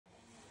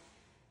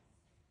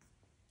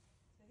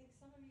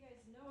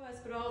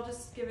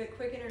just give a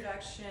quick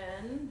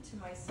introduction to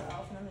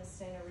myself, and I'm going to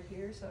stand over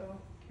here so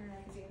Karen and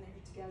I can be in there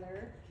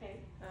together. Okay.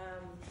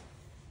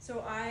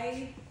 So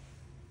I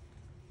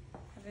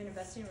have been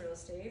investing in real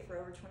estate for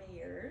over 20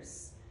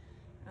 years.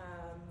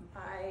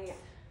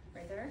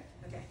 Right there?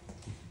 Okay.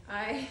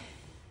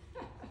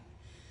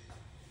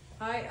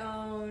 I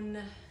own,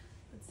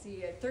 let's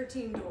see,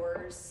 13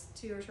 doors,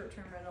 2 are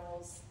short-term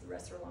rentals, the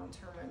rest are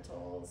long-term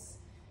rentals.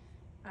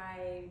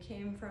 I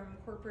came from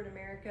corporate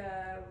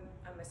America.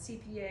 I'm a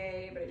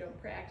CPA, but I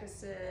don't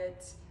practice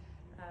it.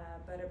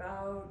 But it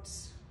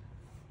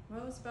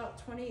was about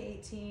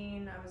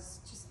 2018. I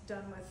was just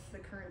done with the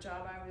current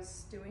job I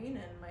was doing,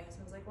 and my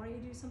husband's like, why don't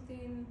you do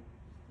something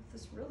with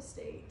this real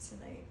estate?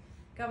 And I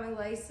got my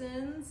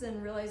license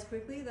and realized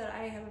quickly that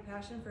I have a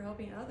passion for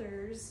helping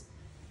others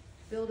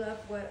build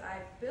up what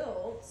I've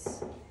built,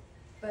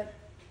 but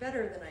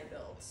better than I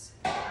built.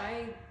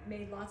 I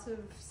made lots of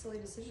silly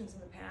decisions in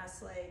the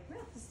past, like,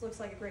 well, this looks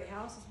like a great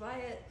house, let's buy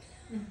it.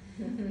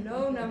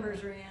 No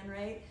numbers ran,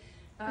 right?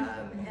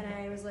 And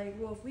I was like,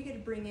 well, if we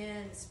could bring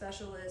in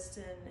specialists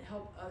and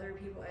help other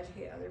people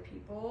educate other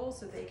people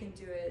so they can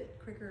do it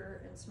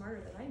quicker and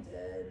smarter than I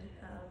did,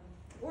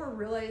 or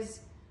realize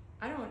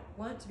I don't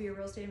want to be a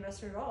real estate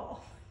investor at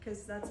all,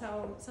 because that's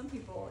how some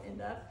people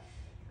end up,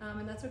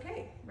 and that's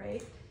okay,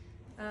 right?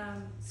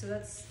 So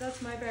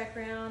that's my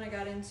background. I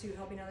got into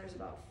helping others in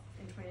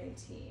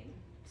 2018.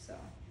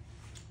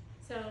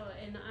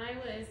 And I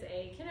was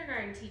a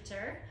kindergarten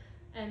teacher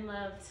and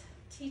loved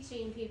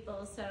teaching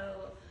people.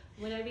 So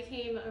when I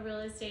became a real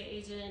estate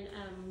agent,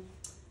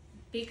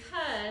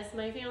 because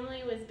my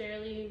family was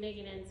barely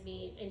making ends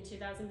meet in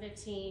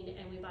 2015,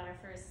 and we bought our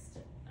first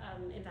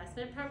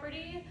investment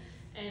property,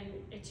 and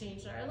it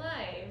changed our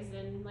lives.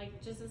 And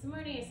like just this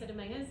morning, I said to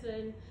my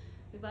husband,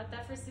 we bought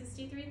that for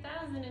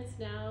 $63,000. It's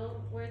now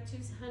worth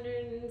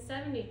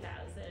 $270,000,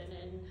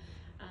 and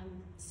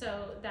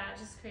so that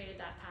just created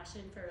that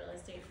passion for real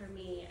estate for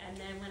me. And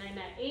then when I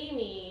met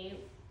Amy,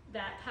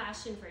 that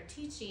passion for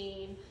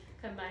teaching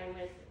combined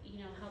with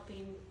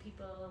helping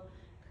people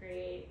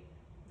create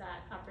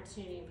that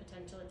opportunity and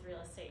potential with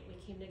real estate, we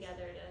came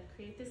together to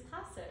create these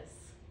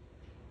classes.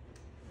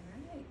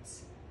 All right.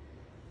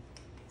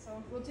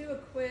 So we'll do a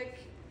quick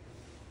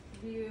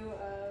view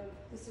of,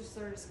 this is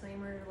sort of a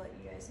disclaimer to let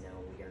you guys know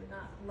we are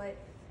not like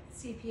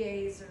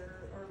CPAs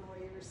or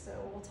lawyers, so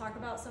we'll talk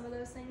about some of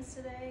those things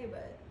today,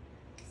 but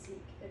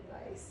seek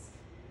advice.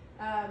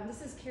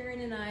 This is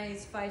Karen and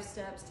I's 5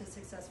 steps to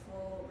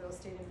successful real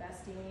estate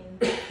investing.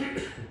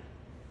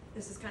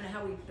 This is kind of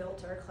how we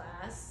built our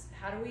class.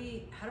 How do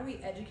we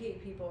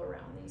educate people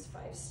around these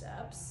 5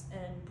 steps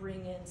and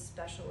bring in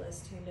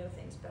specialists who know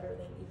things better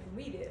than even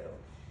we do?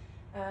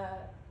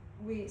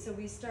 We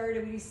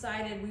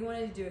decided we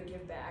wanted to do a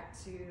give back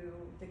to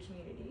the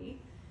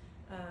community.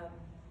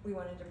 We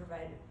wanted to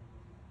provide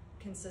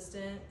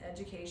consistent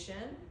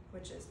education,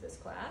 which is this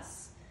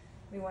class.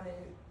 We wanted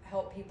to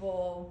help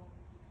people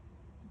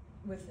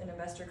with an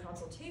investor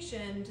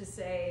consultation to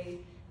say,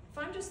 if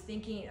I'm just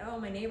thinking, oh,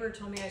 my neighbor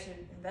told me I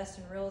should invest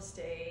in real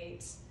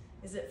estate,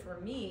 is it for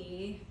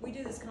me? We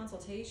do this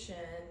consultation,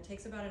 it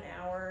takes about an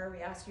hour.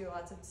 We ask you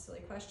lots of silly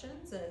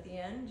questions, and at the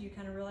end, you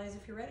kind of realize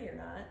if you're ready or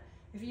not,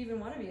 if you even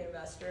want to be an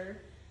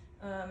investor,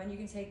 and you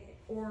can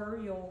or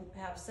you'll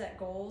have set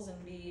goals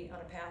and be on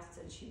a path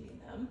to achieving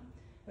them.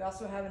 We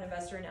also have an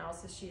investor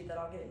analysis sheet that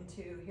I'll get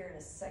into here in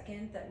a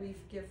second that we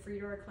give free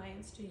to our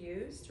clients to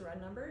use to run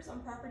numbers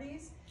on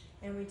properties.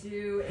 And we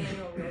do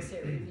annual real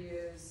estate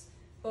reviews,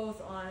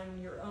 both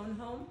on your own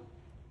home,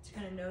 to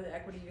kind of know the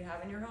equity you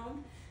have in your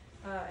home,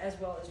 as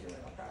well as your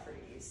rental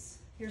properties.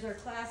 Here's our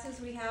classes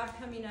we have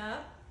coming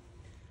up.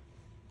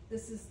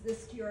 This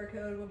QR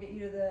code will get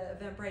you to the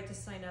Eventbrite to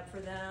sign up for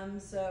them.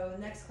 So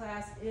the next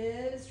class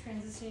is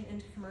transitioning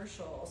into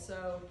commercial.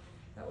 So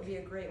that would be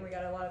a great, we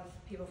got a lot of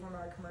people from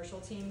our commercial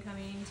team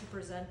coming to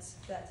present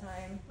that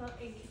time. Well,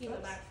 can you go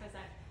back for a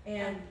sec?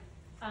 And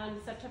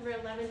on September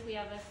 11th, we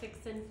have a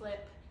fix and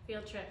flip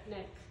field trip,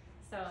 Nick.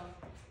 So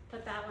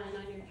put that one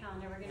on your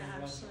calendar. We're gonna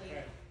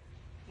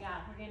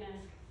we're gonna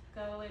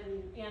go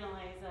and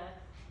analyze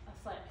a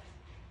flip.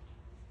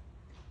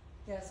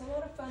 Yeah, so a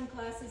lot of fun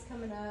classes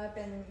coming up,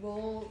 and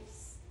we'll,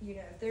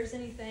 if there's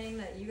anything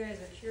that you guys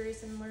are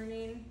curious in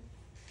learning,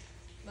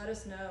 let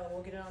us know.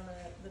 We'll get it on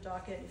the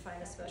docket and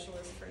find a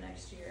specialist for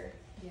next year.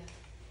 Yeah.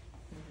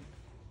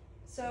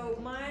 So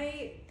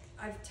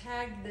I've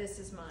tagged this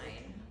as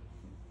mine.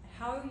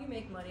 How you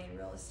make money in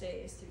real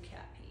estate is through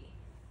CAT-P.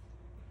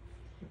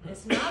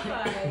 It's not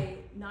by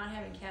not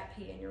having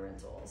CAT-P in your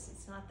rentals.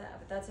 It's not that,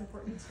 but that's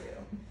important too.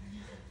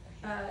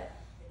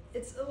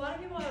 It's a lot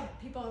of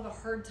people have a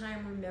hard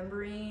time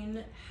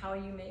remembering how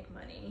you make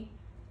money,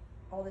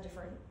 all the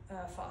different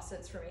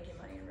faucets for making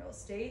money in real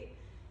estate.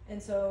 And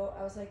so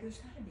I was like, there's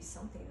got to be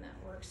something that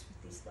works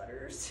with these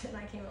letters, and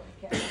I came up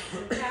with cash.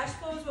 So cash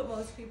flow is what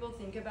most people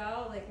think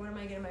about, like what am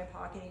I getting in my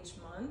pocket each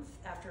month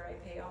after I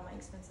pay all my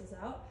expenses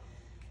out.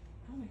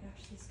 Oh my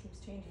gosh, this keeps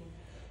changing.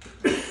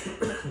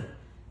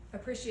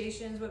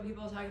 Appreciation is what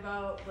people talk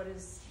about. What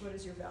is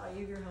your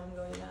value of your home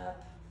going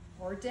up?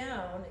 or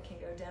down. It can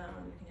go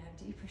down. You can have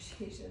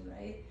depreciation,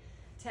 right?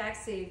 Tax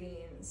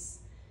savings.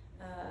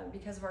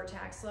 Because of our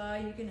tax law,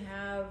 you can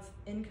have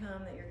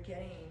income that you're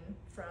getting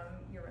from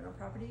your rental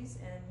properties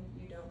and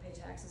you don't pay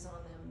taxes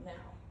on them now.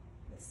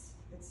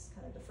 It's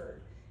kind of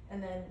deferred.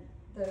 And then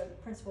the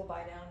principal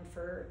buy down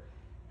for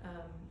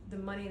the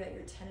money that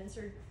your tenants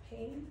are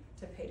paying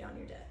to pay down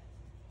your debt.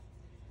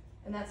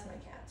 And that's my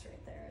cats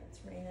right there. It's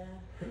Raina,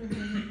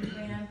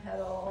 Raina and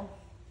Petal.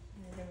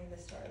 And they're gonna be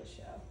the star of the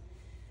show.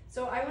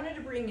 So I wanted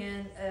to bring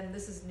in, and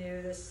this is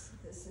new, this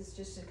is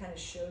just to kind of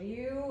show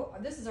you,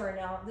 this is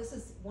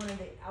one of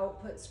the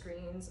output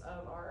screens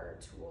of our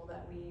tool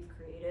that we've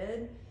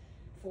created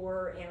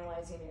for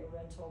analyzing a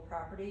rental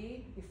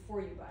property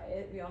before you buy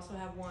it. We also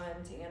have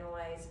one to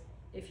analyze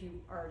if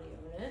you already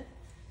own it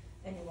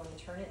and you want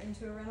to turn it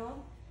into a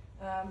rental.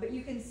 But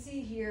you can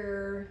see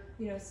here,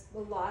 you know, a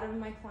lot of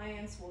my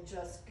clients will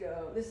just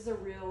go, this is a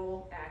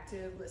real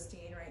active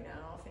listing right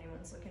now if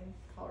anyone's looking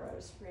Colorado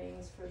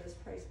Springs for this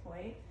price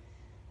point.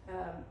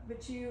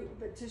 But to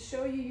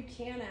show you, you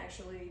can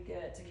actually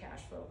get to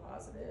cash flow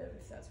positive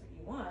if that's what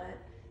you want.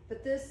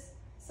 But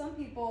some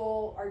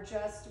people are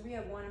we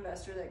have one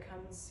investor that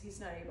comes, he's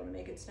not able to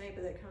make it tonight,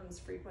 but that comes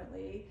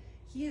frequently.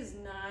 His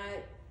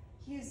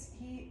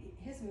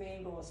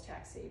main goal is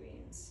tax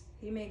savings.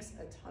 He makes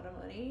a ton of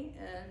money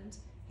and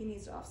he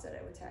needs to offset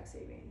it with tax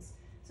savings.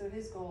 So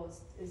his goal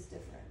is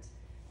different.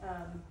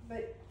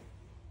 But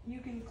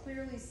you can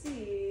clearly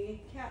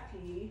see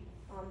CATP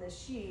on this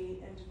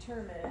sheet and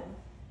determine,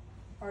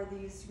 are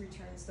these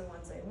returns the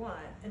ones I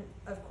want? And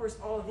of course,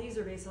 all of these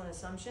are based on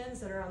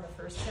assumptions that are on the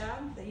first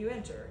tab that you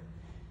enter.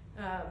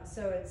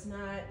 So it's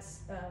not,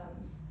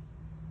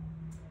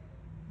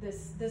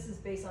 this is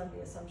based on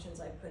the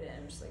assumptions I put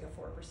in, which is like a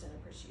 4%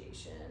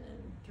 appreciation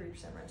and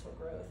 3% rental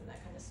growth and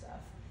that kind of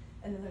stuff.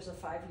 And then there's a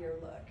 5-year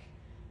look.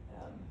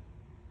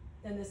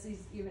 And this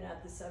is even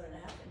at the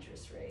 7.5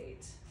 interest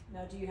rate.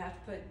 Now, do you have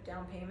to put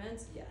down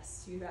payments?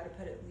 Yes, you got to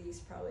put at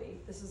least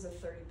probably, this is a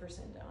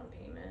 30% down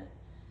payment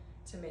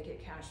to make it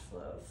cash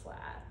flow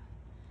flat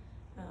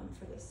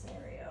for this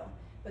scenario.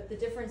 But the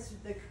difference,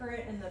 the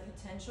current and the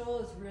potential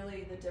is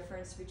really the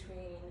difference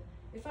between,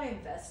 if I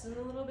invest in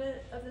a little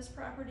bit of this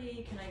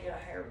property, can I get a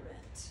higher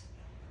rent?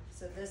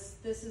 So this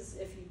is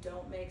if you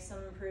don't make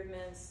some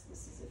improvements,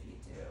 this is if you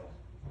do.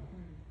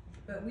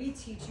 But we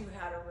teach you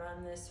how to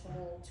run this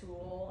whole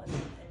tool and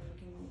you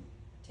can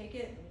take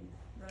it and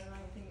run it on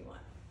anything you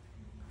want.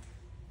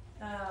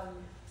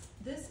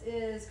 This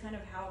is kind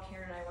of how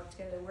Karen and I work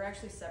together. We're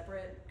actually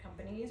separate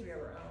companies.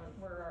 We're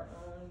our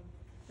own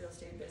real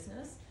estate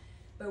business.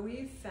 But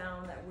we've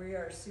found that we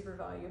are super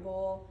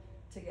valuable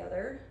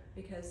together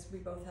because we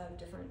both have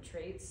different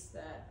traits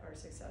that are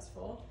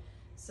successful.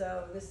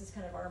 So this is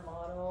kind of our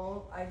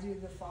model. I do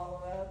the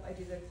follow-up, I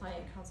do the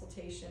client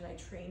consultation, I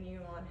train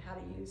you on how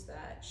to use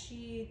that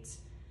sheet.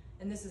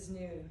 And this is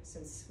new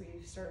since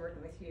we started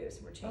working with you,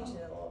 so we're changing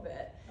it a little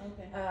bit.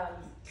 Okay.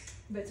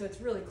 But so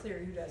it's really clear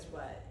who does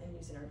what and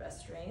using our best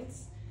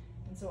strengths.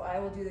 And so I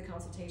will do the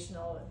consultation,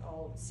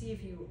 I'll see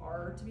if you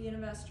are to be an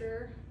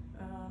investor.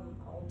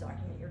 I'll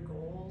document your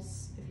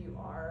goals. If you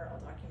are,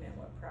 I'll document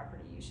what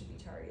property you should be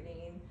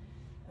targeting.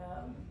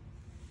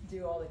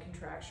 Do all the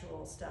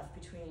contractual stuff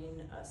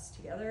between us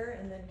together,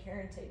 and then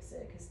Karen takes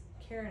it because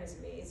Karen is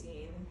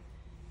amazing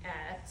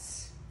at.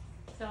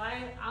 So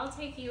I'll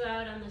take you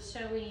out on the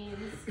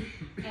showings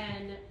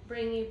and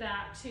bring you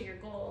back to your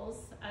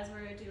goals as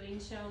we're doing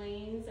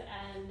showings,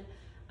 and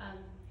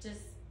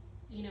just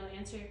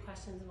answer your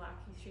questions,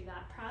 walk you through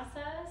that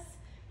process,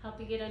 help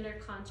you get under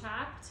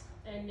contract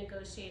and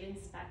negotiate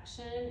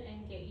inspection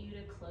and get you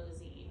to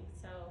closing.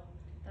 So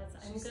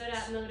I'm good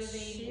at motivating.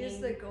 She is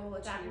the goal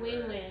achiever. That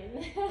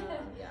win-win.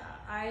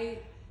 Yeah,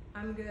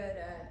 I'm good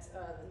at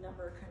the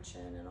number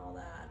crunching and all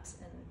that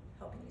and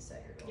helping you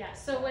set your goals. Yeah.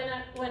 So when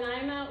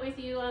I'm out with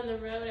you on the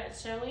road at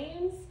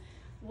showings,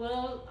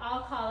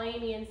 I'll call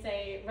Amy and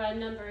say run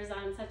numbers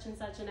on such and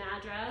such an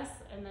address,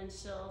 and then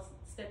she'll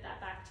spit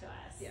that back to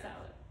us. Yeah. So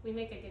we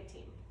make a good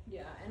team.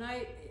 Yeah, and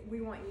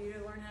we want you to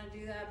learn how to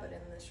do that, but in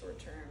the short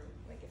term,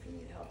 like if you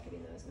need help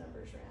getting those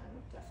numbers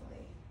ran,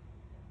 definitely.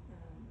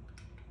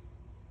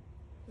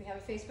 We have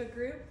a Facebook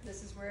group.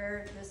 This is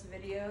where this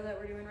video that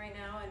we're doing right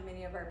now and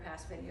many of our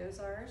past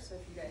videos are. So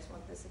if you guys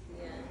want this at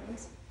the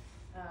end,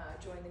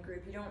 join the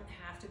group. You don't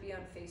have to be on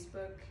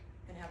Facebook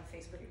and have a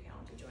Facebook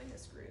account to join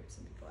this group.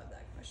 Some people have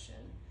that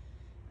question.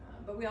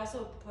 But we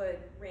also put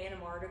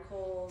random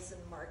articles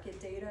and market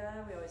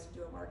data. We always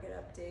do a market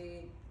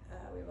update.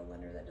 We have a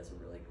lender that does a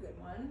really good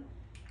one.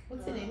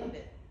 What's the name of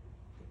it?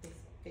 The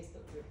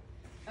Facebook group?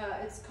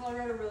 It's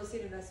Colorado Real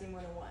Estate Investing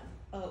 101.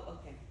 Oh,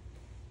 okay.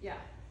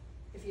 Yeah.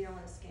 If you don't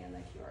want to scan the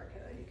QR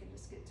code, you can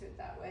just get to it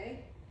that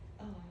way.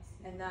 Oh, I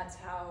see. And that's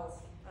how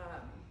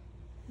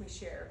we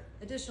share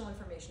additional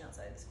information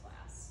outside of this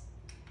class.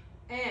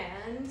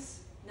 And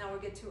now we'll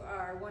get to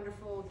our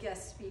wonderful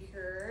guest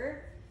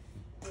speaker.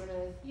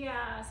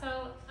 Yeah,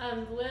 so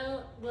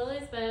Will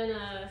has been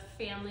a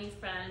family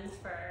friend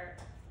for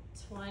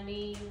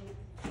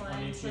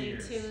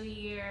 22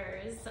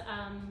 years.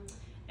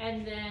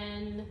 And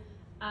then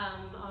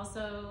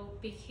Also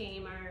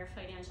became our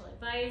financial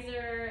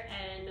advisor,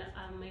 and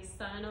my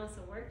son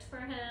also worked for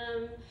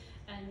him,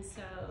 and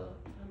so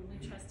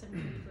we trust him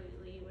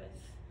completely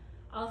with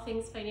all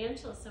things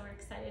financial, so we're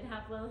excited to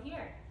have Will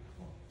here.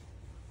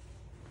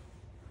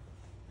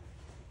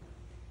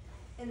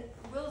 And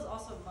Will is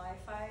also my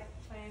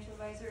financial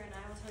advisor, and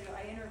I will tell you,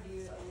 I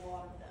interviewed a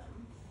lot of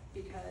them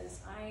because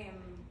I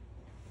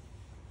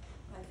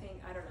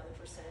think, I don't know the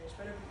percentage,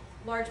 but a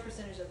large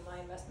percentage of my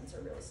investments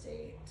are real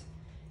estate.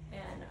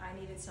 And I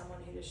needed someone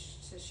who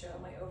to show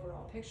my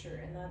overall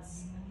picture, and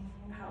that's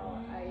how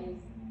I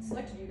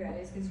selected you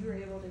guys, because you were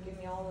able to give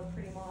me all the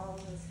pretty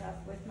models and stuff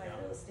with my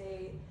real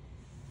estate.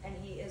 And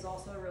he is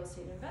also a real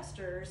estate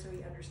investor, so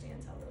he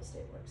understands how real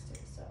estate works too.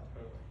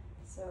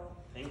 So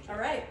Thank you. All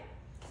right,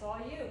 it's all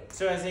you.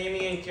 So as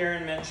Amy and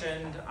Karen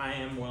mentioned, I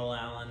am Will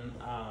Allen.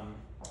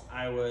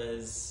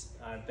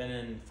 I've been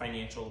in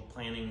financial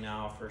planning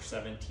now for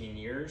 17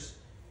 years.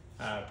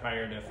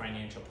 Prior to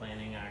financial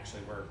planning, I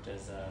actually worked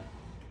as a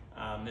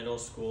middle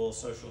school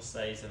social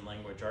studies and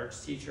language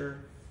arts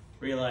teacher.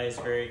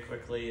 Realized very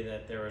quickly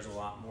that there was a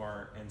lot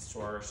more in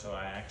store, so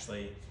I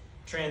actually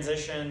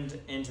transitioned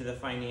into the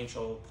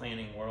financial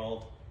planning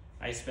world.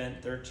 I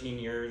spent 13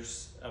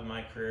 years of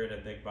my career at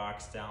a big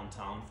box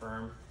downtown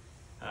firm.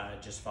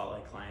 Just felt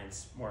like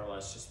clients more or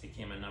less just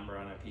became a number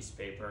on a piece of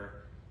paper.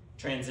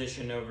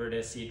 Transitioned over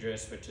to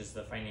Cedrus, which is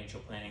the financial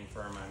planning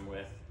firm I'm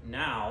with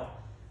now.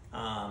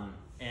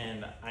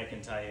 And I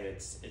can tell you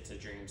it's a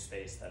dream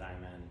space that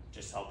I'm in,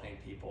 just helping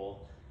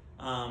people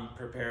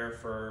prepare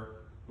for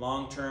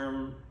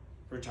long-term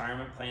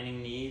retirement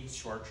planning needs,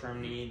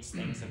 short-term needs,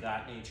 things of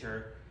that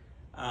nature.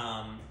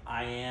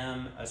 I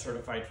am a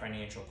certified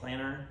financial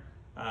planner.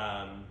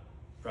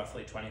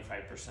 Roughly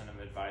 25% of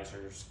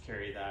advisors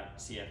carry that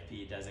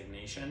CFP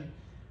designation.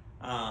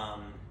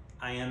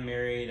 I am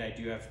married. I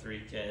do have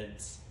 3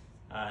 kids,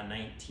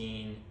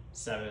 19,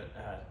 7,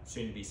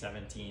 soon to be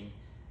 17.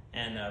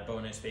 And a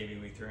bonus baby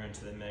we threw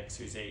into the mix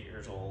who's 8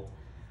 years old.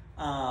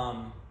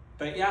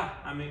 But yeah,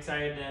 I'm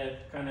excited to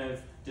kind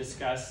of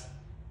discuss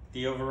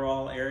the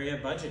overall area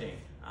of budgeting.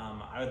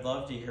 I would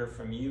love to hear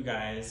from you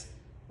guys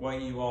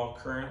what you all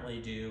currently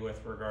do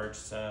with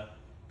regards to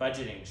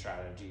budgeting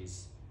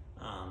strategies.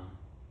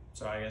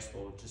 So I guess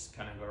we'll just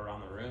kind of go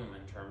around the room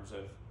in terms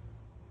of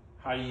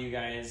how do you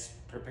guys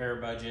prepare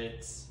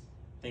budgets,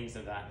 things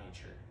of that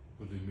nature.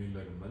 What do you mean,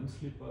 like a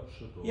monthly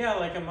budget? Or? Yeah,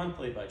 like a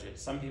monthly budget.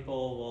 Some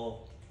people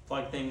will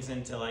plug things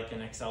into like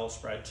an Excel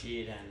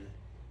spreadsheet and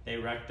they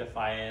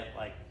rectify it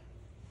like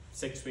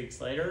 6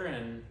 weeks later,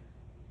 and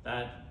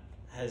that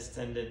has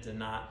tended to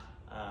not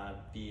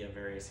be a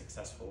very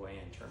successful way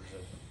in terms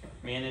of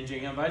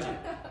managing a budget.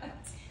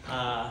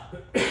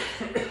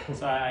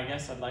 So I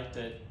guess I'd like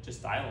to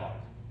just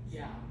dialogue.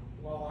 Yeah,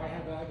 well, I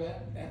have an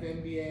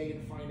MBA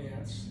in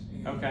finance,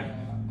 and Okay.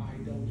 I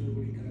don't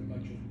do any kind of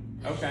budget.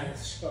 Okay.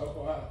 So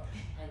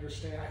I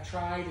understand. I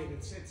tried, and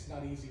it's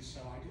not easy. So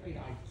I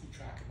keep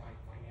track of my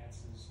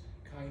finances,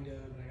 kind of,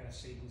 and I got a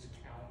savings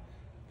account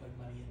I put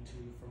money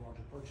into for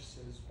larger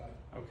purchases. But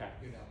Okay.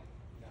 no,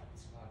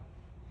 it's not.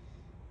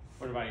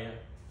 What about you?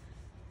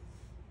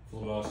 For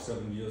the last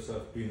 7 years,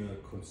 I've been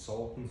a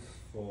consultant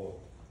for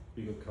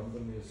bigger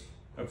companies,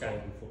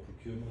 consultant for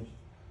procurement.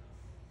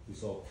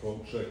 These are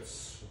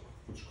projects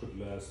which could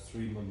last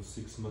 3 months,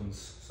 6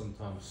 months,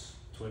 sometimes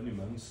 20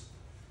 months.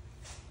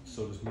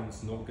 So this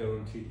means no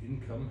guaranteed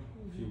income,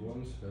 if you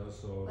want. Yeah,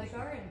 so Like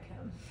our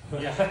income.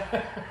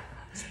 Yeah.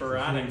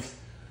 Sporadic.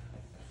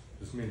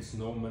 This means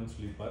no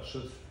monthly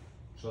budget,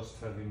 just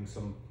having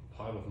some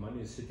pile of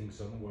money sitting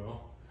somewhere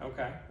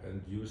Okay.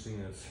 and using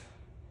it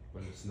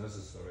when it's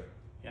necessary.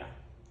 Yeah.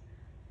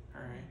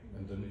 All right.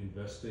 And then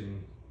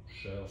investing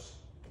shares.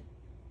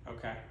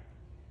 Okay.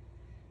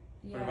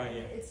 Yeah, What about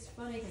you? It's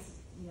funny because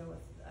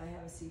I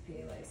have a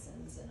CPA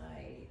license, and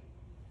I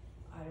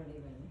don't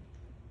even.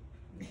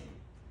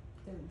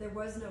 There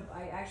was no.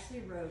 I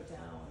actually wrote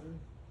down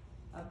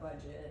a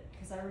budget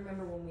because I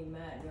remember when we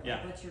met. And you're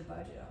like, "What's your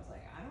budget?" I was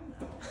like, "I don't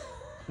know."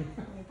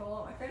 Let me pull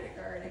out my credit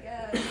card, I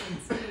guess,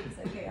 and see, because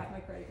I pay off my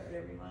credit card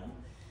every month.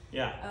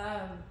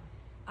 Yeah.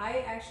 I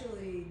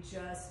actually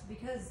just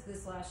because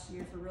this last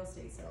year for real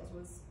estate sales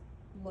was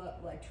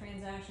like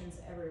transactions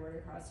everywhere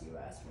across the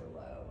U.S. were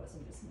low. It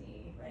wasn't just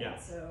me, right? Yeah.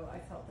 So I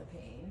felt the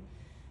pain,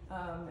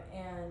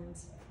 and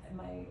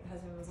my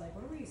husband was like,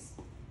 "Why are we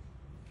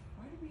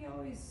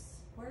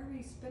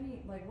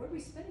spending? Like, what are we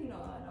spending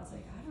on?" I was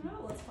like, "I don't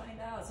know. Let's find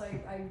out." So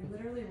I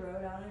literally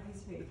wrote on a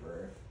piece of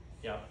paper.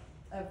 Yeah.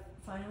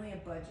 Finally a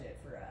budget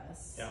for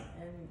us. Yeah.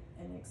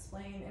 And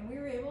explain, and we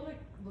were able to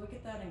look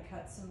at that and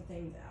cut some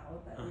things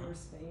out that we were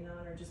spending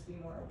on, or just be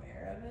more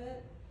aware of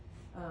it.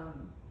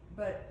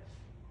 But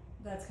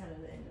that's kind of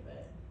the end of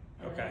it.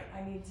 And Okay.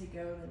 I need to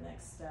go the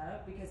next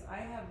step because I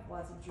have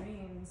lots of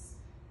dreams.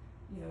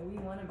 We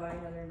want to buy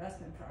another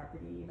investment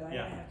property, but I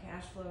don't have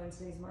cash flow in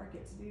today's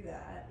market to do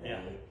that.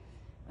 Right?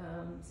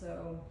 Yeah.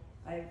 So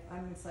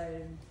I'm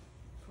excited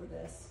for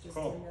this, just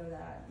Cool. to know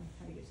that and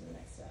how to get to the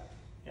next step.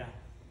 Yeah.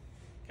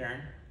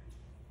 Karen?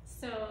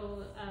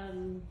 So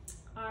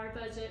our our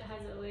budget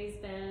has always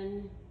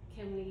been,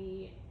 can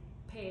we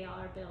pay all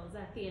our bills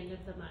at the end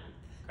of the month?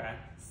 Okay.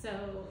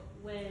 So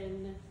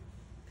when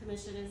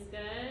commission is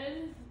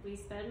good, we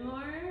spend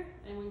more,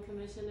 and when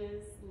commission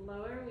is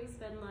lower, we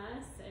spend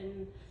less.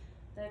 And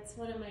that's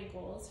one of my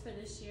goals for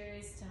this year,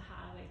 is to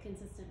have a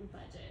consistent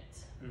budget.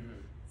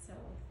 Mm-hmm. So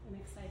I'm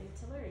excited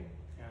to learn.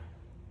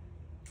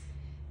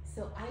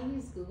 So I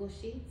use Google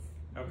Sheets.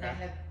 And I Okay.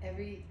 have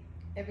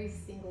every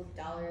single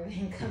dollar of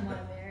income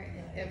on there,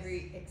 and Nice.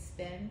 every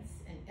expense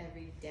and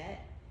every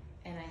debt,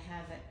 and I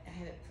have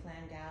it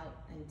planned out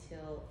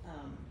until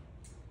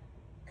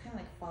kind of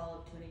like fall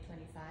of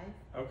 2025.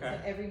 Okay.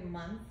 So every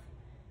month,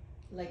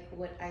 like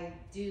what I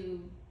do,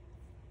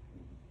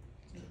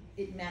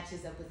 it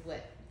matches up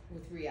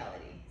with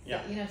reality. So,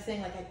 Yeah. you know what I'm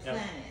saying? Like I Yep.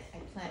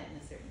 plan it in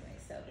a certain way.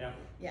 So Yeah.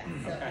 yeah.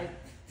 So Okay.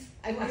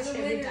 I watch You're the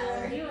every winner.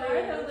 dollar. You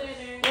are the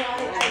winner.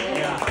 Well,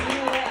 Yeah. you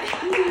know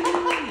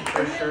what?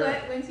 For You know sure.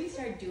 what? Once you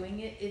start doing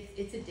it,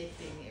 it's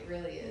addicting. It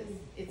really is.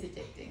 It's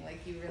addicting.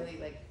 Like you really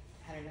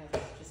I don't know.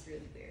 It's just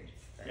really weird.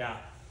 But Yeah.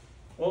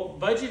 Well,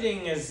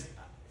 budgeting is,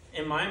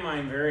 in my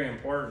mind, very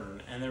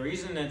important. And the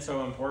reason it's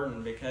so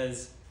important,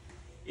 because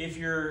if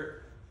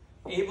you're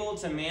able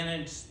to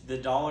manage the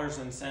dollars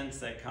and cents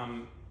that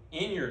come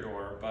in your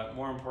door, but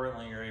more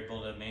importantly, you're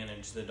able to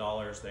manage the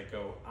dollars that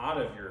go out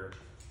of your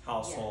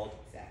household,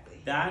 Yeah,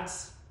 exactly.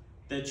 that's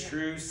the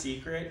true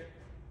secret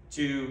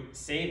to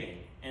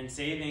saving. And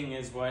saving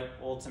is what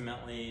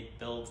ultimately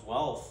builds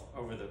wealth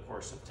over the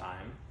course of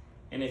time.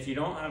 And if you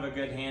don't have a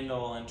good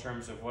handle in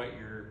terms of what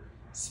you're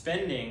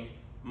spending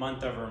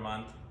month over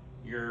month,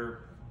 you're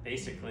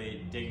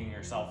basically digging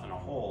yourself in a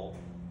hole,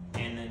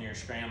 and then you're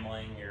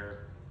scrambling. You're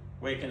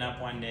waking up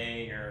one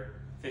day, you're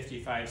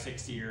 55,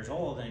 60 years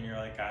old, and you're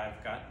like,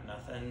 I've got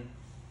nothing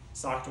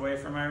socked away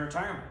for my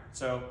retirement.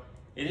 So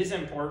it is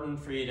important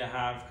for you to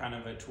have kind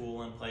of a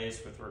tool in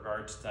place with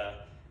regards to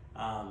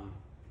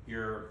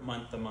your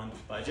month-to-month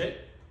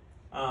budget.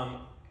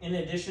 In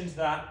addition to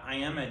that, I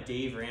am a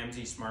Dave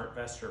Ramsey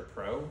SmartVestor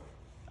Pro.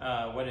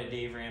 What a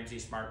Dave Ramsey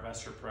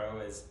SmartVestor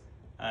Pro is,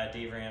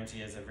 Dave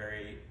Ramsey is a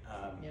very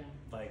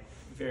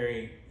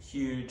very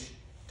huge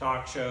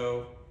talk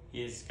show.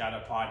 He's got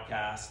a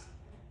podcast.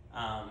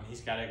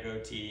 He's got a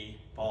goatee,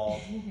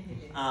 bald.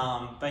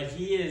 But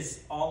he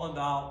is all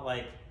about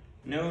like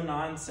no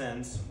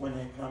nonsense when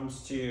it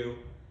comes to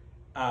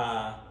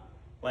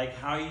like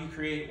how you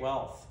create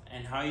wealth.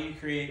 And how you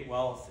create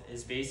wealth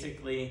is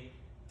basically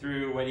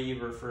through what he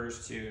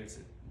refers to as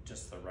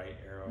just the right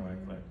arrow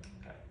I clicked.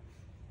 Okay.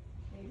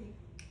 Maybe.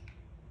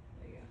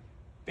 There you go.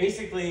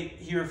 Basically,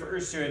 he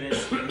refers to it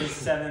as his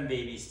 7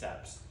 baby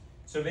steps.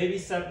 So baby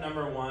step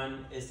number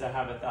 1 is to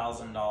have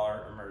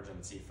 $1,000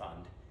 emergency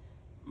fund.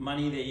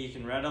 Money that you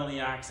can readily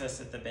access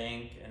at the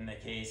bank in the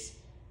case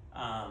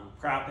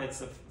crap hits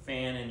the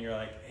fan and you're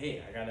like,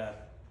 hey, I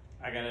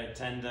gotta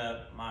attend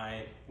to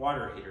my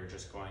water heater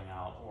just going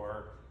out,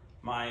 or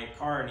my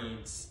car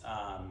needs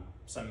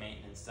some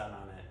maintenance done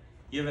on it.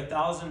 You have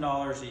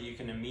 $1,000 that you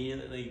can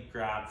immediately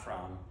grab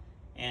from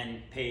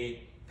and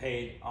pay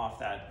off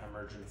that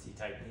emergency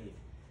type need.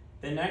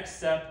 The next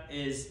step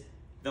is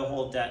the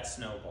whole debt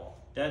snowball.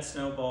 Debt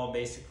snowball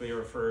basically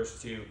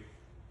refers to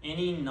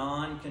any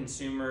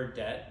non-consumer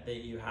debt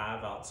that you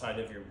have outside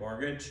of your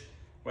mortgage,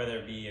 whether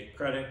it be a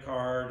credit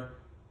card,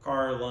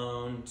 car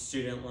loan,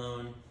 student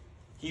loan.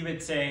 He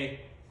would say,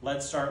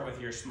 let's start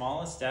with your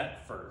smallest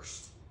debt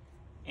first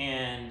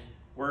and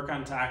work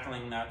on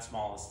tackling that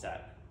smallest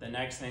debt. The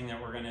next thing that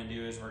we're gonna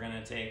do is we're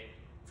gonna take,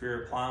 if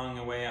you're plowing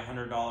away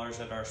 $100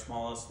 at our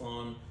smallest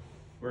loan,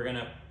 we're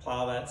gonna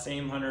plow that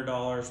same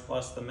 $100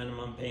 plus the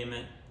minimum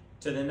payment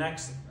to the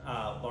next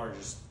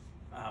largest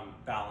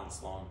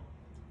balance loan.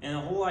 And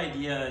the whole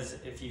idea is,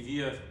 if you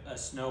view a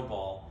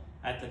snowball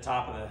at the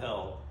top of the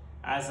hill,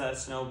 as that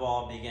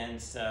snowball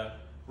begins to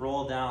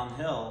roll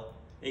downhill,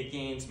 it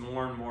gains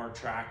more and more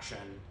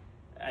traction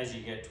as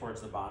you get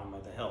towards the bottom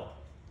of the hill.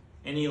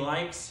 And he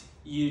likes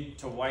you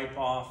to wipe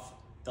off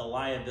the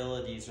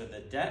liabilities or the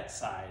debt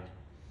side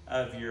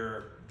of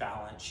your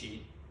balance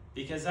sheet,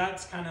 because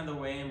that's kind of the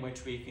way in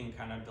which we can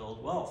kind of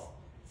build wealth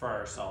for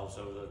ourselves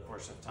over the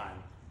course of time.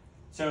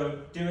 So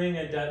doing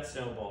a debt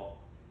snowball.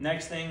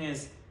 Next thing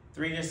is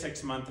 3 to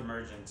 6 month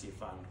emergency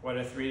fund. What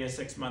a 3 to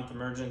 6 month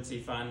emergency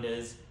fund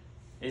is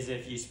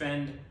if you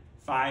spend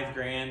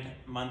 $5,000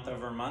 month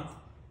over month,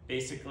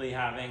 basically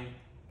having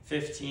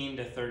 $15,000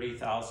 to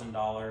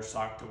 $30,000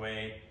 socked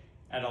away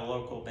at a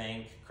local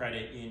bank,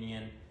 credit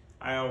union.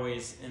 I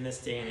always, in this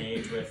day and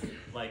age with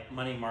like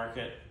money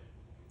market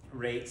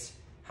rates,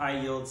 high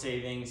yield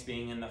savings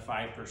being in the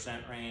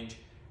 5% range,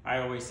 I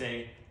always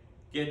say,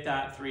 get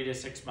that 3 to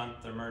 6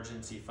 month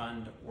emergency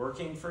fund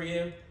working for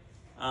you.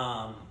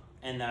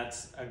 And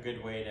that's a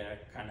good way to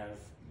kind of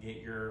get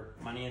your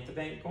money at the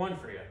bank going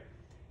for you.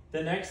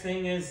 The next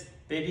thing is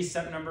baby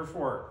step number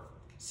 4,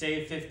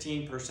 save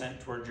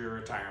 15% towards your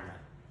retirement.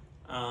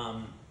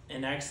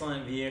 An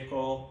excellent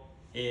vehicle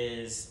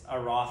is a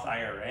Roth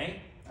IRA.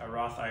 A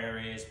Roth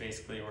IRA is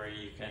basically where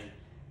you can,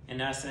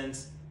 in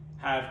essence,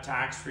 have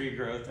tax-free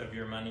growth of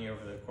your money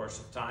over the course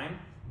of time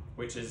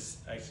which is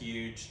a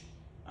huge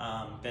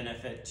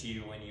benefit to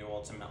you when you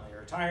ultimately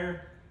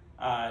retire,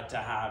 to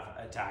have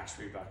a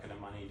tax-free bucket of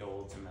money to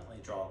ultimately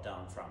draw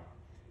down from.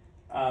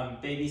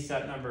 Baby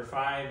step number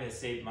 5 is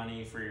save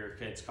money for your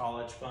kids'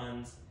 college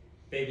funds.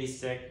 Baby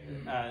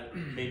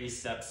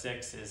step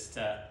 6 is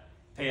to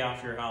pay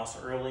off your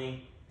house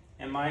early.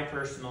 And my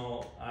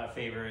personal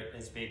favorite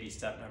is baby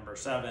step number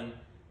 7.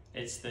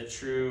 It's the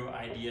true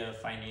idea of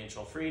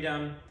financial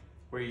freedom,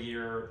 where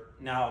you're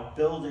now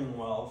building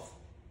wealth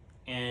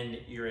and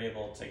you're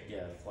able to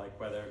give, like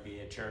whether it be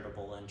a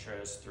charitable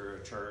interest through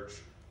a church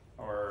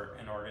or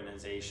an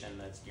organization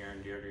that's near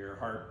and dear to your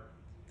heart.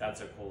 That's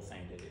a cool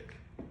thing to do.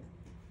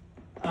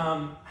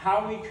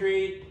 How we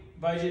create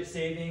budget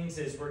savings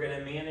is we're going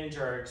to manage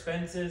our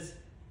expenses,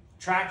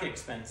 track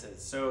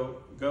expenses.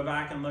 So go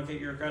back and look at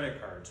your credit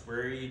cards.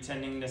 Where are you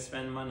tending to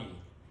spend money?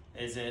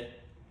 Is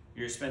it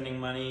you're spending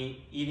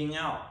money eating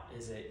out?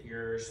 Is it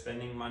you're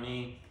spending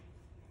money,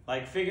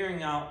 like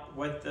figuring out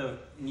what the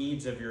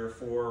needs of your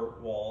 4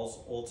 walls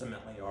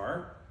ultimately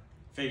are,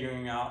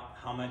 figuring out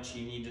how much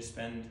you need to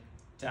spend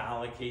to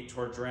allocate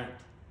towards rent,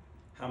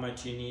 how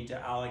much you need to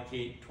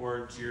allocate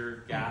towards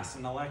your gas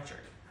and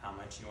electric, how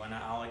much you want to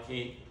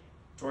allocate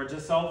towards a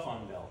cell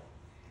phone bill.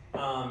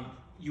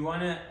 You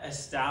want to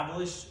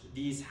establish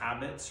these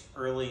habits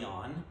early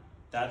on.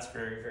 That's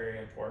very, very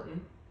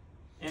important.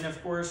 And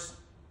of course,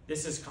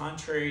 this is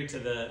contrary to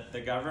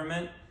the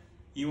government.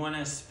 You want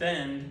to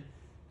spend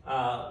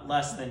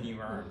less than you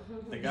earn.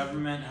 The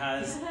government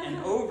has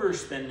an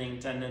overspending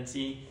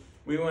tendency.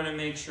 We want to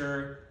make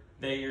sure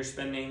that you're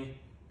spending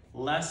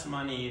less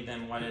money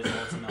than what is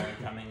ultimately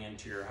coming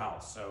into your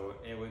house. So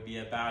it would be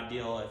a bad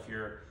deal if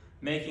you're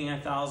making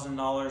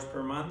 $1,000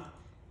 per month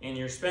and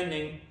you're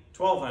spending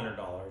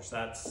 $1,200.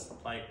 That's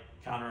like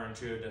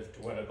counterintuitive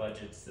to what a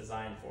budget's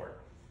designed for.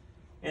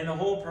 And the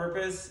whole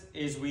purpose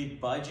is we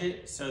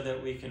budget so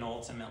that we can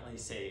ultimately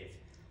save.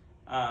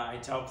 I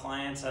tell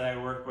clients that I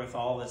work with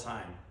all the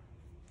time,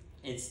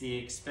 it's the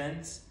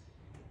expense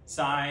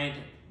side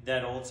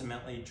that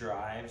ultimately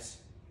drives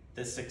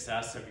the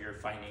success of your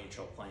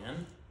financial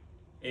plan.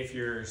 If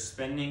you're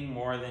spending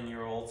more than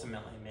you're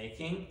ultimately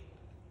making,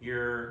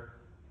 you're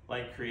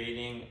like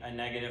creating a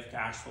negative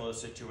cash flow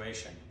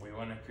situation. We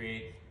want to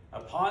create a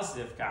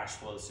positive cash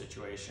flow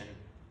situation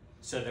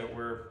so that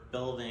we're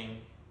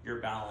building your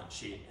balance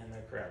sheet in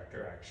the correct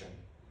direction.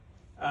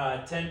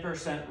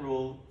 10%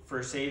 rule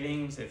for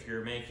savings. If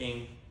you're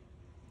making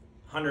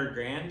 100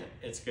 grand,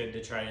 it's good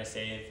to try to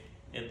save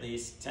at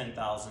least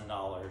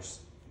 $10,000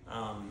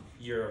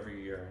 year over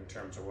year in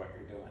terms of what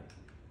you're doing.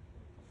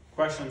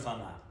 Questions on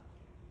that?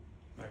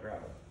 I'm gonna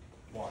grab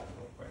a water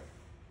real quick.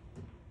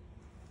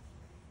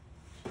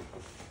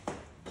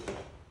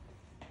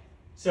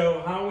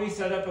 So how we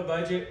set up a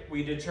budget,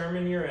 we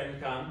determine your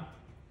income,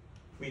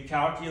 we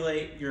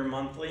calculate your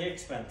monthly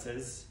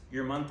expenses.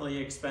 Your monthly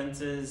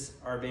expenses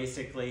are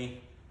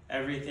basically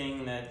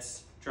everything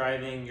that's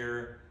driving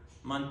your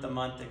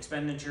month-to-month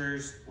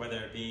expenditures, whether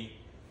it be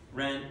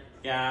rent,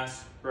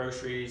 gas,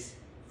 groceries,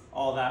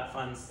 all that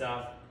fun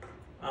stuff.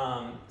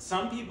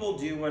 Some people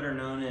do what are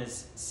known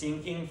as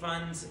sinking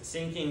funds.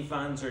 Sinking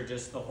funds are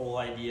just the whole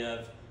idea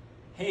of,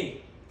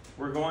 hey,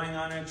 we're going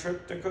on a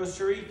trip to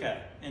Costa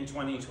Rica in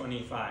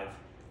 2025.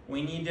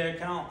 We need to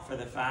account for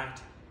the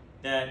fact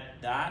that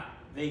that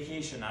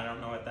vacation, I don't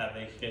know what that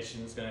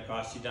vacation is going to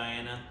cost you,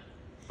 Diana,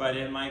 but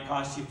it might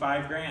cost you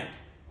 $5 grand.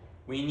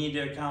 We need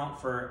to account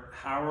for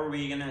how are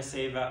we going to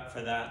save up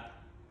for that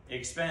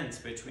expense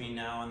between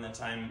now and the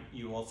time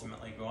you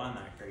ultimately go on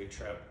that great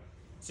trip.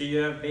 So you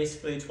have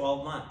basically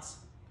 12 months.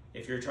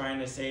 If you're trying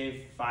to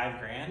save $5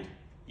 grand,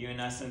 you in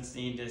essence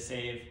need to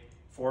save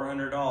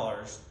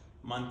 $400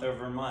 month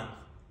over month.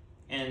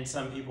 And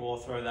some people will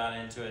throw that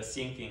into a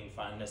sinking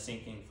fund. A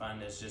sinking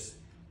fund is just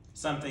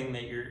something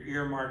that you're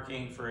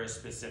earmarking for a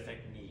specific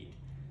need.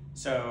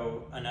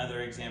 So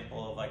another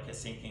example of like a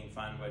sinking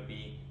fund would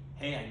be,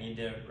 hey, I need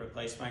to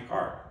replace my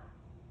car.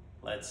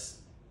 Let's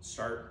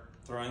start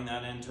throwing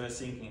that into a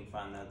sinking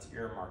fund that's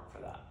earmarked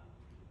for that.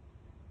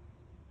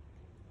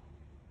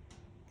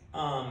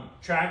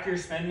 Track your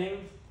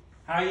spending.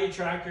 How you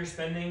track your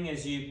spending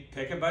is you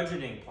pick a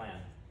budgeting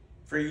plan.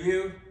 For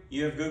you,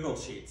 you have Google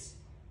Sheets.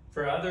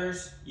 For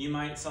others, you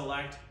might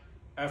select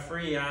a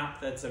free app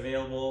that's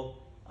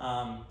available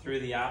through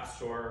the App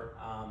Store.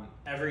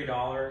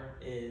 EveryDollar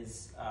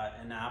is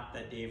an app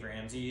that Dave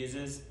Ramsey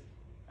uses.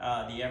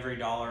 The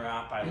EveryDollar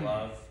app I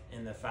love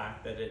in the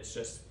fact that it's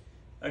just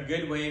a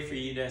good way for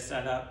you to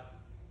set up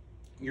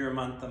your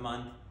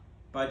month-to-month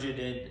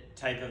budgeted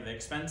type of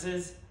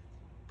expenses,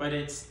 but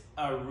it's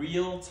a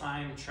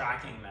real-time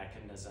tracking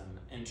mechanism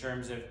in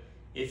terms of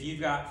if you've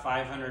got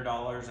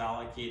 $500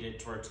 allocated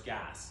towards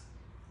gas,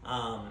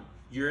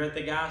 you're at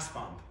the gas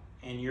pump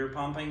and you're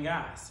pumping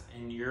gas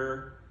and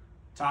you're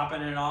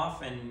topping it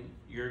off and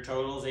your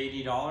total is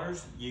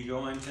 $80, you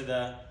go into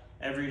the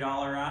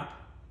EveryDollar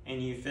app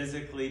and you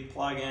physically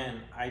plug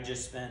in, I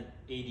just spent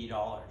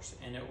 $80,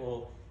 and it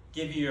will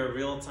give you a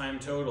real-time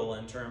total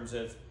in terms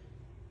of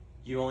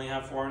you only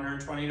have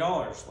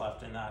 $420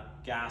 left in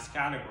that gas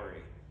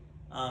category.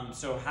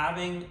 So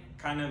having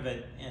kind of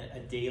a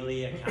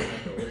daily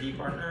accountability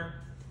partner,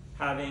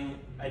 having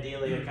a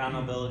daily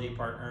accountability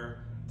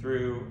partner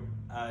through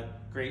a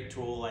great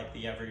tool like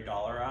the Every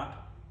Dollar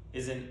app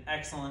is an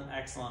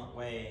excellent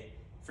way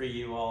for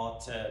you all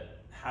to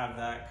have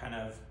that kind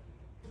of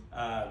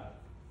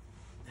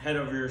head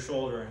over your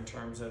shoulder in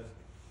terms of,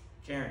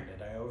 Karen,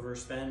 did I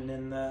overspend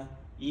in the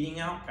eating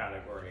out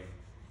category?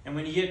 And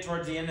when you get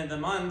towards the end of the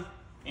month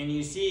and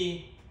you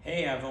see,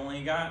 hey, I've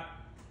only got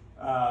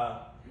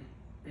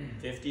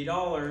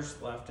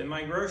 $50 left in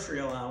my grocery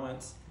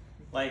allowance,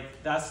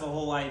 like that's the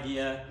whole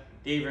idea.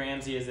 Dave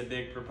Ramsey is a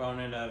big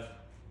proponent of,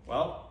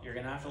 well, you're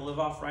gonna have to live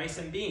off rice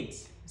and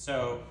beans.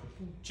 So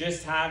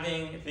just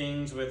having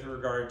things with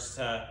regards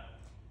to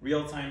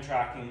real-time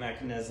tracking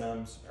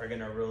mechanisms are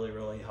gonna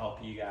really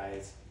help you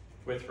guys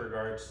with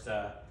regards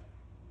to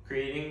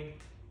creating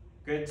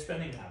good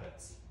spending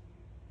habits.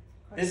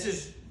 This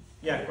is,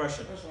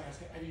 question. Question I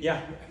ask, have you, Yeah.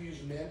 have you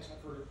used Mint?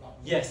 I've heard about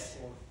Mint. Yes.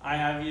 Or, I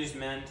have used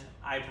Mint.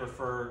 I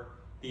prefer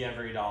the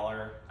Every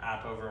Dollar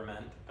app over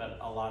Mint, but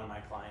a lot of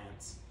my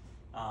clients,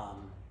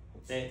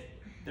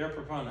 they're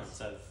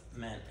proponents of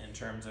Mint in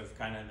terms of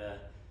kind of the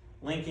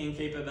linking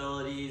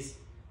capabilities.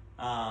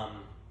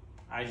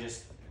 I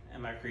just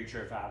am a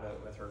creature of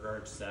habit with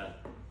regards to,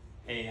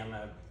 hey, I'm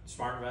a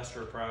Smart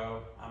Investor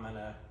Pro. I'm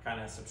gonna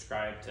kind of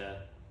subscribe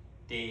to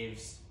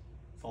Dave's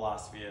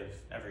philosophy of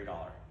Every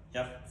Dollar.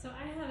 Yep. So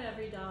I have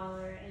Every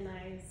Dollar, and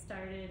I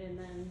started and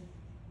then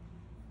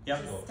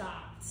Yep. just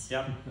stopped.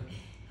 Yep.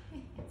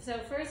 So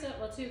first,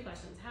 well, two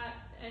questions.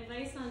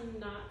 Advice on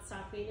not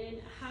stopping,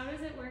 and how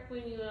does it work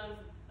when you have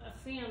a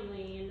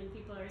family and then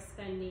people are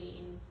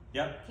spending?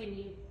 Yep. Can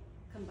you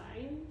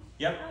combine?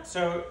 Yep.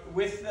 So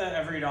with the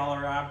Every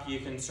Dollar app, you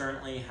can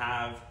certainly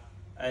have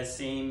a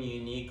same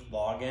unique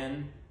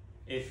login.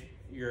 If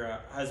you're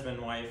a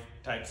husband-wife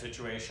type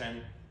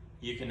situation,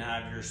 you can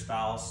have your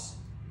spouse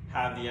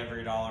have the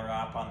Every Dollar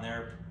app on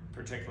their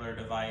particular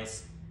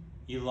device.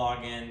 You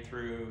log in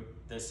through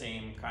the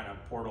same kind of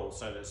portal,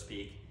 so to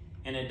speak.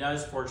 And it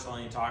does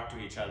fortunately talk to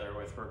each other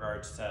with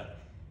regards to,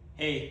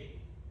 hey,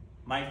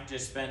 Mike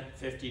just spent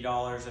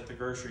 $50 at the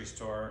grocery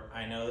store.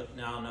 I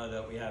now know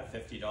that we have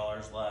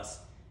 $50 less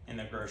in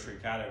the grocery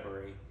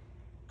category.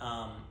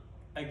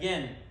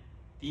 Again,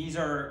 these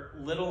are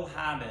little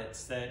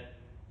habits that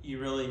you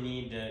really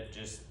need to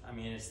just,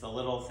 it's the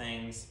little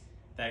things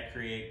that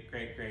create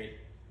great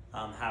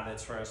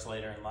habits for us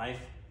later in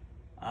life.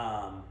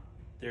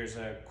 There's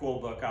a cool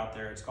book out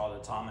there, it's called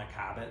Atomic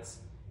Habits.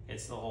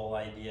 It's the whole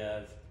idea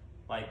of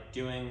like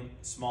doing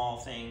small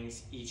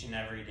things each and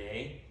every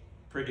day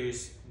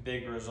produce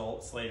big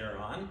results later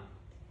on.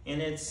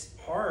 And it's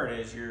hard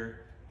as you're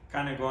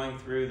kind of going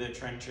through the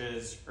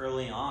trenches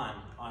early on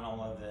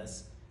all of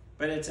this.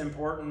 But it's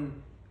important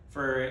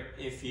for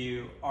if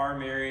you are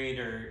married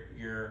or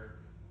you're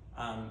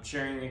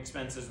sharing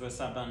expenses with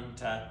someone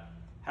to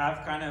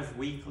have kind of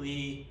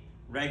weekly,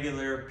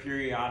 regular,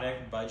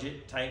 periodic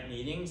budget type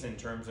meetings in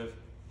terms of,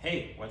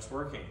 hey, what's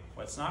working,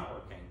 what's not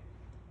working,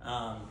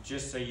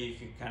 just so you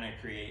can kind of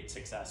create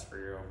success for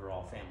your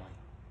overall family.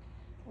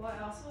 Well,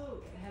 I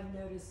also have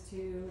noticed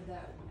too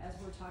that as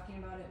we're talking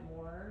about it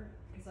more,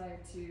 because I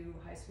have two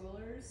high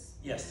schoolers.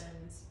 Yes.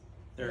 And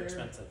They're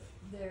expensive.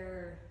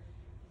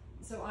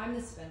 So I'm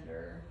the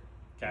spender.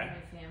 Okay. In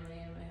my family,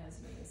 and my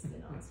husband is the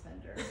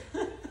non-spender.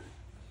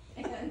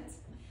 And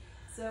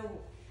so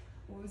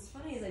what was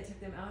funny is I took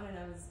them out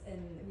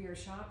and we were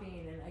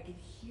shopping and I could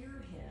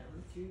hear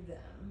him through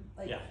them.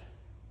 Like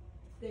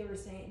they were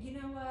saying, you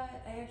know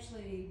what, I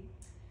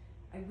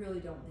really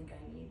don't think I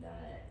need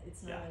that.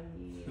 It's not a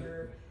need,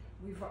 or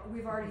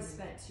we've already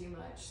spent too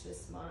much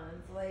this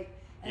month. Like,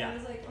 and I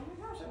was like, oh my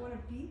gosh, I want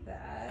to beat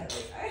that.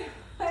 Like,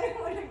 I don't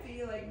want to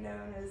be like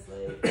known as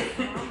like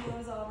mom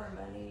blows all of our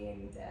money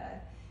and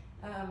dad.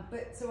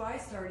 But so I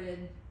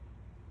started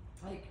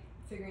like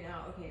figuring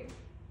out, okay,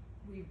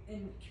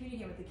 and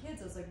communicating with the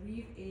kids. I was like,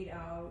 we've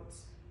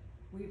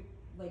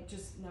like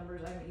just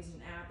numbers. I haven't used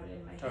an app, but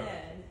in my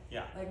head,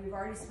 like we've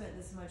already spent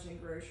this much in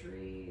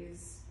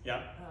groceries.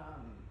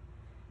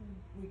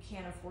 We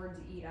can't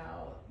afford to eat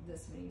out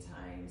this many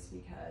times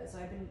because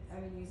I've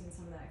been using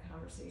some of that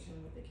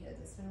conversation with the kids.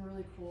 It's been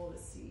really cool to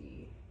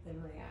see them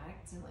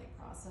react and like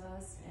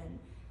process, and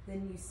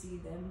then you see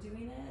them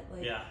doing it.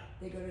 Like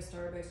they go to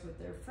Starbucks with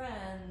their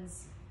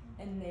friends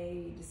and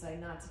they decide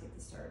not to get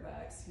the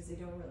Starbucks because they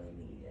don't really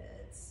need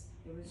it.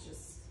 It was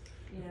just,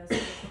 so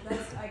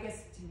that's, I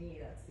guess to me,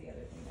 that's the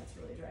other thing that's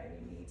really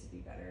driving me to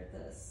be better at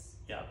this.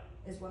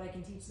 Is what I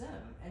can teach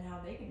them and how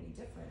they can be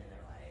different in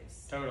their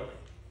lives. Totally.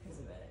 Because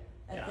of it.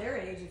 At their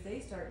age, if they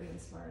start being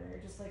smarter,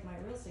 just like my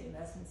real estate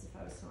investments, if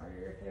I was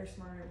smarter, if they're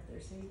smarter with their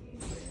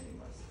savings, they're going to be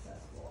more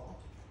successful.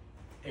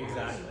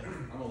 Exactly.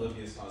 I'm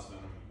Olivia's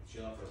husband.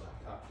 She left her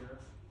laptop here.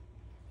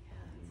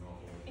 You know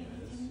what it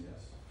is?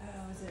 Yes.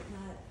 Oh, is it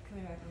not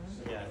coming back on?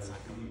 Yeah, it's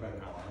not coming back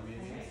on.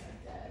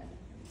 Dead.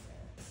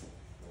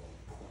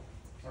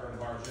 Started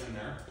to barge in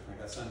there. I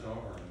got sent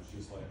over, and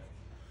she's like,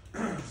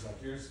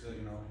 here's here's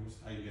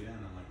how you get in.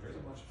 I'm like, there's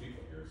a bunch of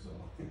people here, so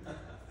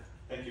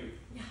thank you.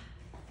 Yeah.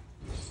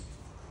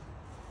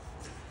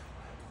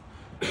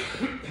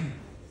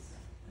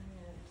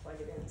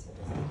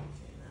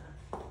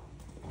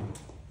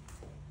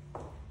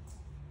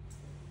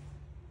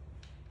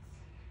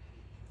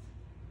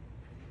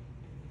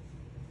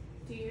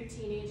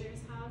 teenagers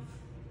have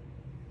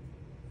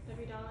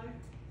every dollar?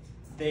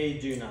 They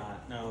do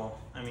not. No,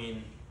 I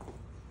mean,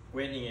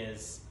 Whitney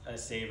is a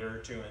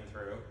saver through and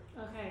through,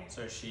 Okay.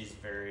 so she's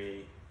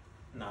very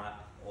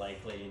not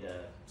likely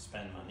to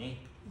spend money.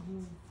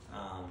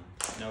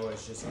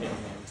 Noah's just getting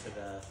into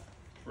the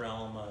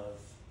realm of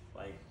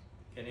like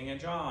getting a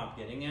job,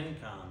 getting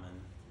income,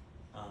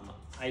 and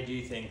I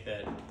do think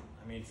that,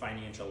 I mean,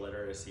 financial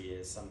literacy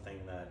is something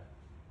that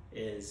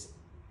is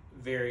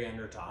very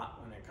undertaught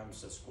when it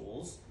comes to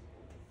schools,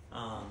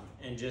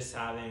 and just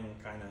having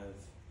kind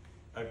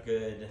of a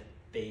good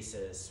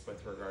basis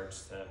with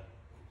regards to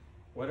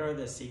what are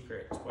the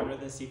secrets, what are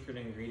the secret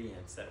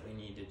ingredients that we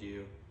need to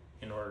do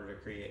in order to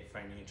create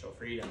financial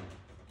freedom.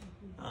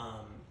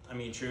 I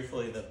mean,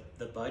 truthfully,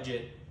 the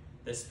budget,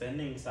 the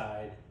spending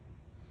side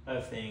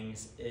of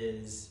things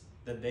is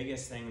the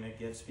biggest thing that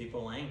gives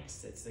people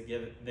angst. It's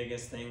the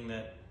biggest thing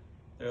that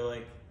they're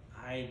like,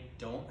 I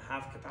don't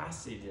have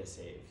capacity to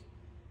save.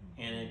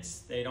 And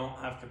they don't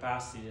have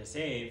capacity to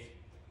save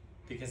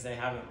because they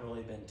haven't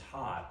really been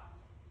taught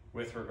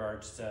with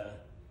regards to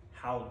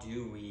how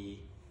do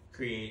we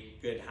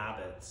create good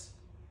habits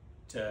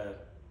to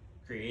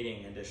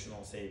creating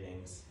additional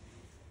savings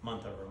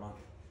month over month.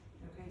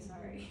 Okay,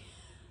 sorry.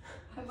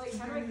 I'm like,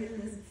 how do I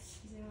get this? Does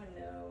anyone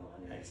know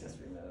on an access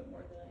remote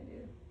more than I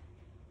do?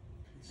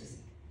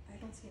 I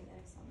don't see an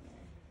X on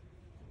there.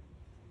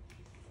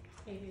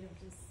 Maybe it'll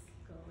just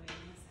go away in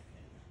a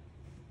second.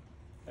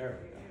 There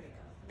we There go.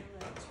 we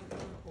go. I'm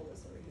gonna pull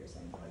this over here so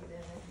I can plug it in.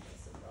 I think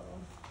that's the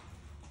problem.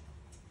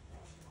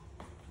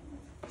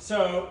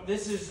 So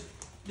this is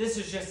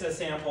just a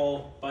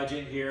sample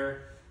budget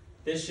here.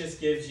 This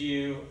just gives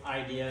you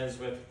ideas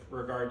with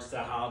regards to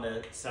how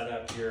to set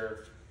up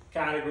your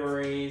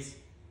categories,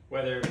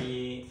 whether it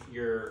be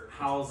your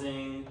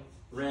housing,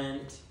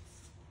 rent,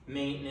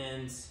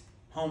 maintenance,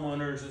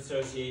 homeowners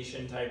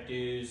association type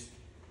dues,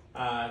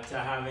 to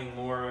having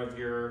more of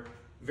your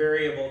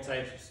variable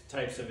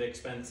types of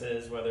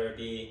expenses, whether it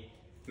be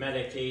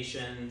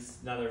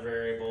medications. Another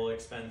variable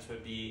expense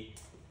would be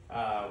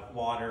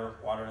water.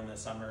 Water in the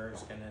summer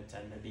is going to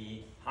tend to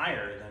be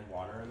higher than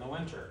water in the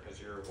winter because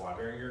you're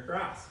watering your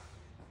grass.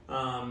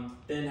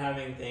 Then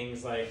having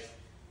things like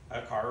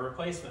a car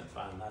replacement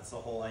fund. That's the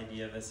whole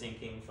idea of a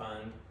sinking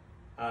fund.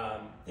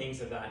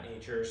 Things of that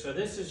nature. So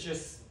this is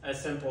just a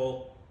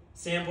simple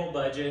sample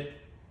budget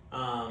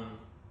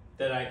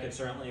that I could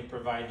certainly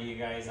provide to you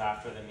guys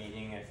after the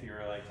meeting if you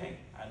were like, hey,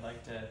 I'd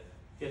like to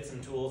get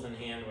some tools in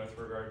hand with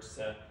regards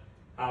to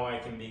how I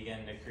can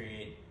begin to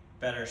create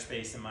better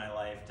space in my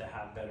life to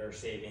have better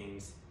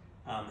savings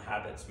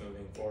habits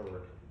moving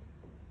forward.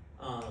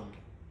 Oh,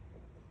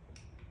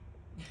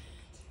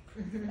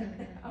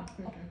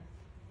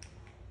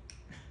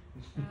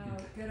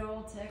 good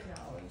old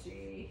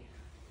technology.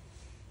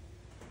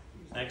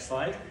 Next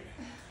slide.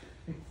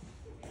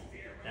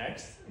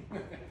 Next.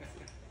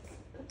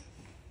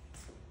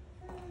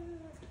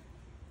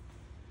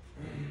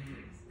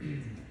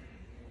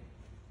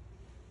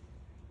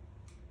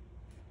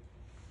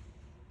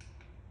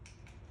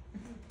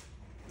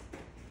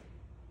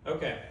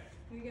 Okay.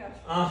 Here you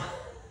go.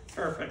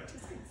 Perfect.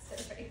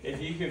 Sorry.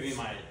 If you could be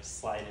my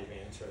slide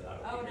advancer,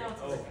 that would Oh, be no, great.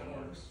 it's Oh, working. that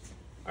works.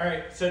 All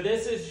right, so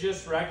this is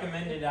just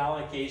recommended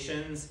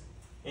allocations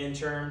in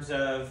terms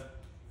of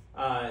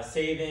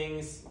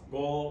savings.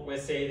 Goal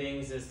with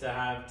savings is to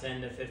have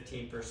 10 to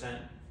 15%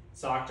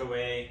 socked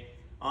away.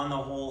 On the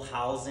whole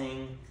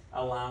housing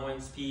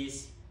allowance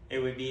piece, it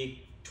would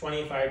be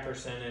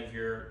 25% of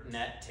your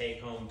net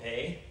take-home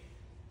pay.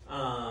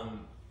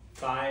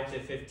 5 to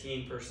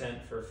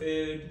 15% for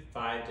food,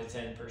 5 to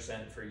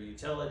 10% for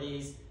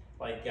utilities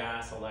like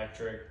gas,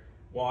 electric,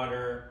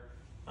 water.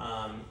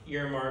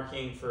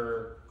 Earmarking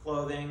for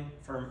clothing.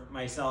 For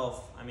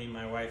myself, I mean,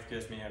 my wife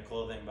gives me a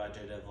clothing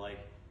budget of like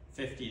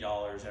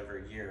 $50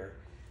 every year.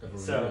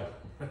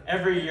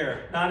 Every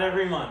year, not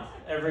every month,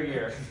 every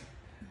year.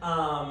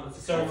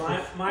 So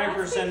my That's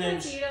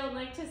percentage. because you don't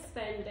like to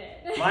spend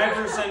it. My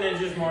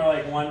percentage is more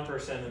like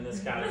 1% in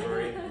this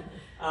category.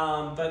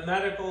 But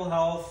medical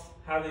health,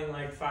 having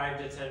like 5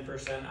 to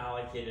 10%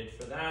 allocated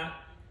for that.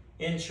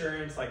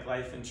 Insurance, like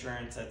life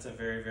insurance, that's a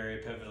very, very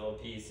pivotal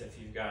piece if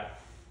you've got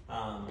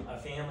a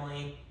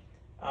family.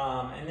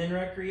 And then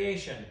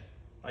recreation,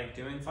 like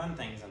doing fun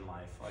things in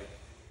life,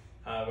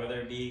 like whether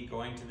it be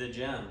going to the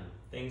gym,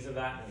 things of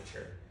that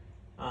nature.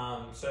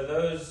 So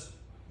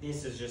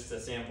this is just a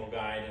sample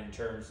guide in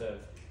terms of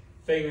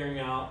figuring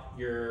out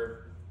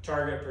your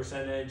target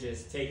percentage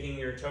is taking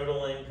your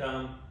total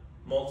income,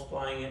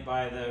 multiplying it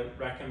by the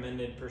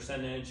recommended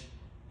percentage,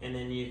 and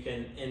then you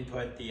can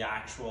input the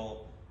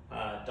actual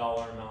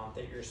dollar amount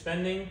that you're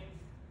spending.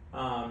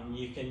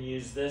 You can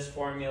use this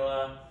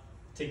formula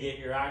to get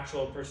your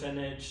actual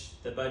percentage,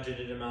 the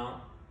budgeted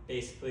amount,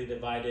 basically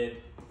divided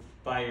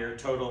by your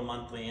total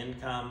monthly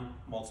income,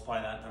 multiply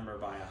that number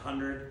by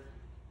 100.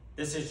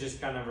 This is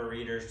just kind of a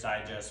Reader's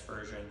Digest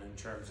version in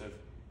terms of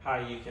how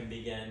you can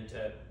begin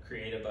to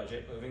create a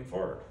budget moving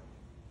forward.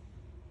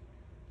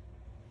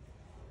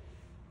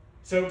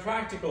 So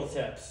practical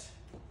tips,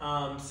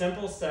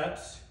 simple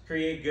steps,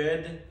 create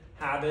good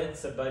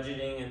habits of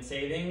budgeting and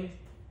saving.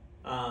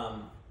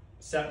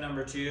 Step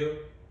number 2,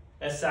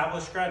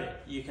 establish credit.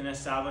 You can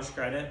establish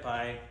credit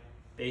by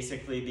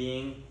basically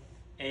being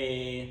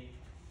a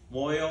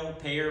loyal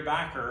payer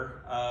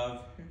backer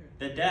of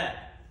the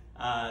debt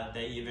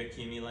that you've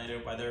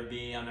accumulated, whether it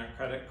be on a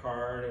credit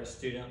card, a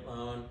student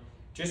loan,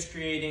 just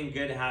creating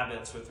good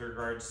habits with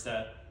regards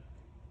to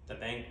the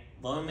bank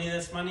loaned me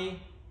this money,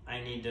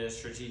 I need to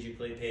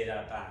strategically pay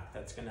that back.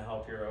 That's going to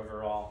help your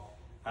overall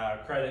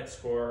credit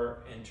score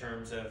in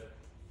terms of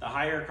the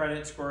higher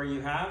credit score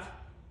you have.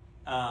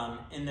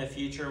 In the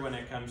future, when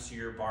it comes to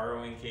your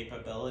borrowing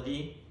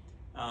capability,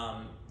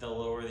 the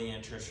lower the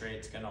interest rate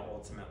is going to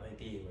ultimately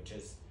be, which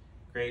is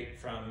great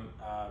from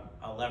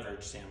a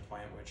leverage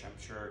standpoint, which I'm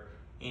sure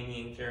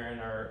Amy and Karen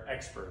are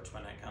experts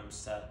when it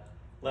comes to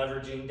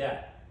leveraging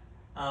debt.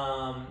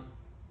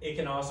 It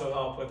can also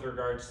help with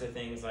regards to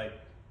things like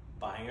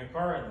buying a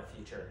car in the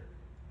future.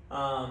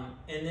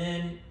 And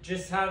then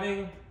just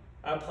having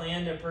a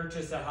plan to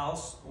purchase a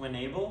house when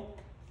able.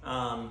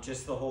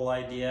 Just the whole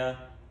idea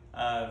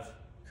of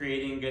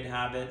creating good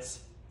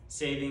habits,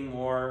 saving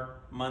more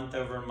month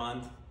over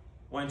month.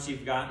 Once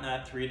you've gotten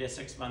that 3 to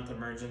 6 month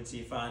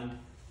emergency fund,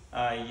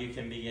 you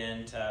can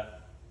begin to,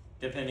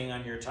 depending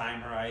on your time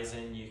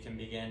horizon, you can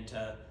begin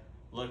to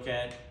look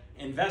at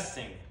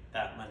investing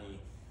that money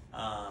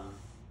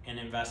and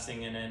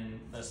investing it in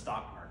the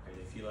stock market.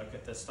 If you look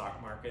at the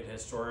stock market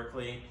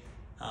historically,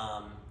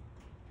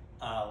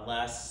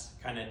 less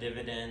kind of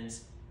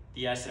dividends.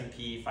 The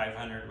S&P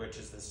 500, which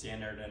is the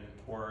Standard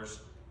 &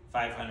 Poor's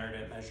 500,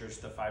 it measures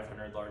the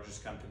 500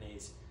 largest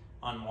companies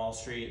on Wall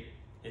Street.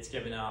 It's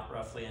given out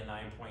roughly a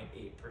 9.8%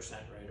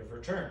 rate of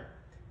return.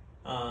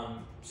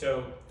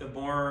 So the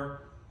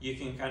more you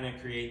can kind of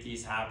create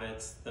these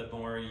habits, the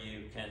more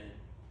you can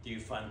do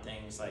fun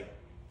things like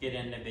get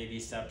into baby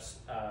steps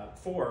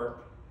 4,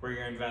 where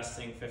you're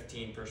investing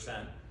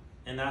 15%.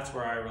 And that's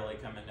where I really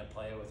come into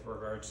play with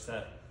regards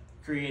to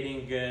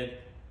creating good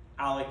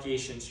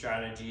allocation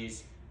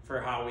strategies for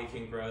how we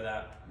can grow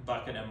that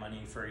bucket of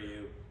money for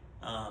you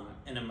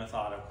in a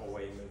methodical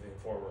way moving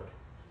forward.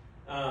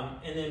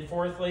 And then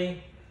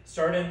fourthly,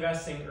 start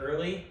investing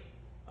early.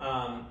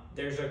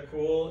 There's a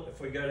cool, if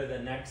we go to the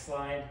next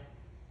slide,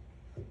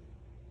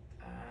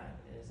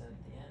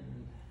 isn't the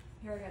end.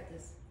 Here, I got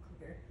this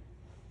clicker.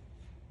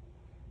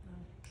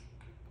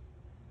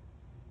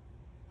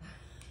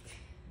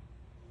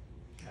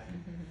 Okay.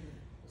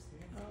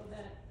 Oh,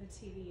 the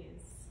TV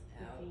is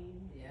Out.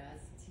 beeping. Yeah,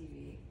 it's the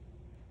TV.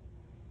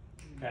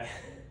 Okay.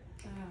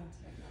 Oh,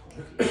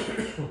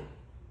 technology.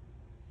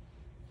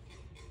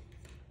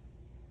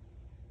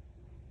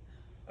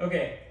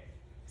 Okay,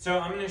 so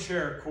I'm going to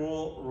share a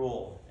cool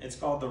rule. It's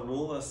called the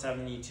Rule of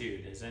 72.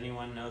 Does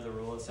anyone know the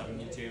Rule of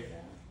 72?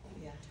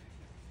 Yeah.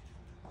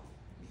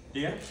 Do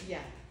you? Yeah.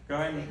 Go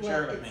ahead and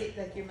share it with me. It's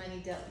like your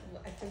money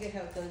I forget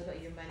how it goes,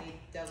 but your money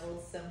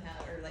doubles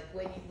somehow, or like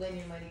when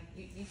your money,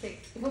 you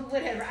take,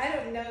 whatever. I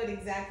don't know it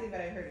exactly,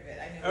 but I heard of it.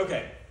 I know.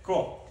 Okay,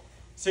 cool.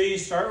 So you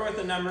start with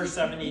the number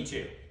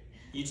 72.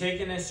 You take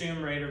an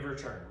assumed rate of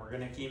return. We're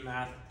going to keep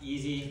math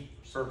easy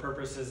for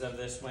purposes of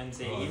this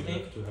Wednesday You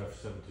evening. have to have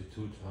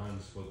 72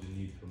 times what you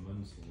need per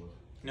month or what?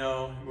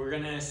 No, we're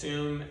going to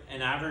assume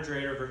an average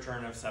rate of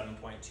return of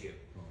 7.2.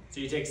 So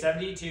you take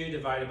 72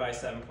 divided by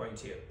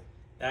 7.2.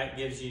 That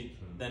gives you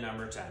the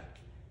number 10.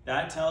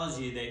 That tells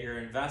you that your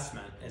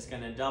investment is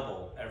going to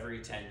double every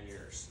 10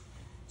 years.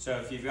 So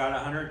if you've got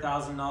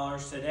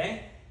 $100,000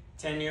 today,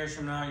 10 years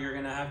from now you're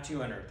going to have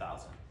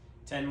 200,000.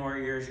 10 more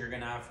years you're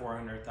going to have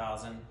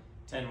 400,000.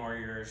 10 more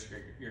years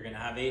you're going to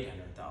have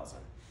 800,000.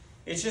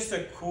 It's just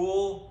a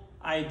cool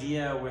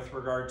idea with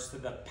regards to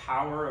the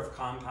power of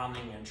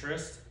compounding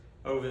interest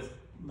over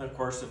the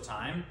course of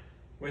time,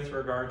 with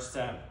regards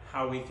to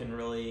how we can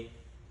really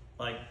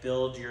like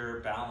build your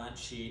balance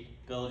sheet,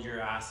 build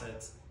your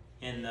assets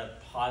in the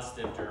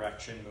positive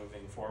direction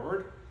moving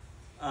forward.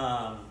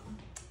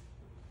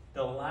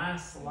 The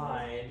last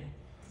slide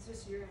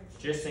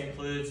just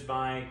includes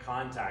my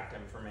contact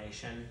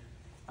information.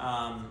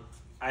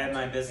 I have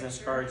my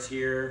business cards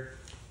here.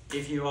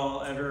 If you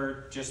all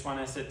ever just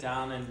want to sit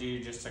down and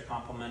do just a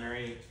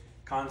complimentary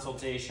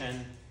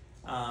consultation,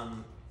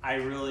 I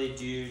really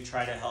do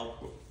try to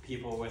help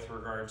people with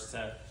regards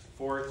to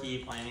 4 key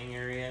planning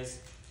areas.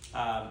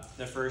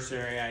 The first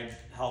area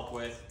I help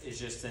with is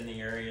just in the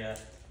area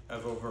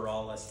of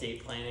overall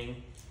estate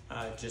planning.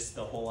 Just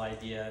the whole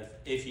idea of,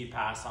 if you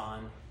pass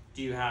on,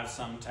 do you have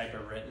some type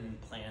of written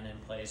plan in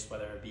place,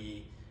 whether it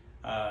be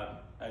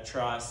a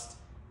trust,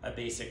 a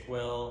basic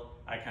will.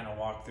 I kind of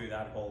walk through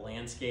that whole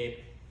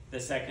landscape. The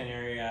second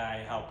area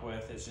I help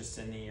with is just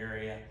in the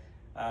area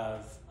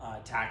of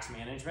tax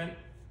management.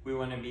 We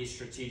want to be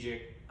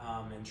strategic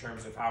in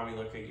terms of how we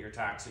look at your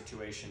tax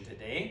situation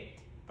today,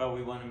 but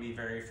we want to be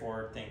very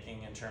forward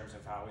thinking in terms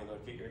of how we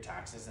look at your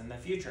taxes in the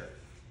future.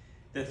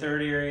 The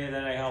third area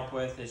that I help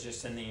with is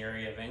just in the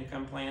area of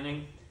income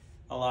planning.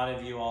 A lot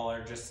of you all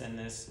are just in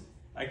this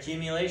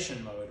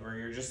accumulation mode where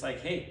you're just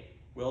like, hey,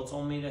 Will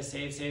told me to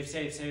save.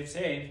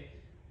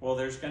 Well,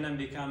 there's going to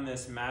become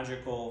this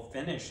magical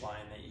finish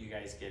line that you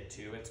guys get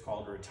to. It's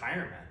called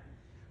retirement,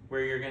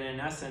 where you're going to, in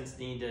essence,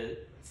 need to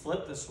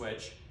flip the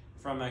switch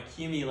from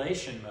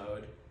accumulation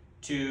mode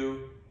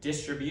to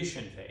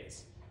distribution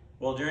phase.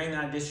 Well, during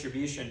that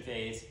distribution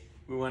phase,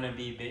 we want to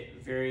be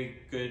very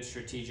good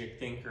strategic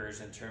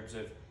thinkers in terms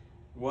of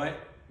what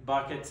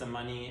buckets of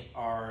money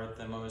are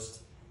the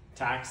most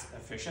tax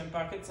efficient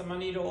buckets of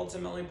money to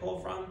ultimately pull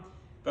from,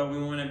 but we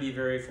want to be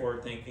very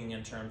forward thinking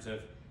in terms of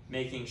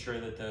making sure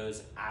that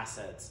those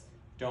assets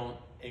don't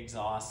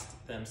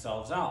exhaust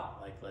themselves out.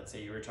 Like, let's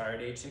say you retire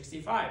at age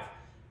 65.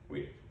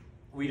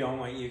 We don't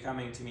want you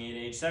coming to me at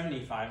age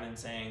 75 and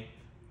saying,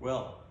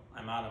 Will,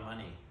 I'm out of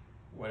money.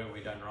 What have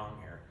we done wrong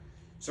here?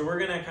 So we're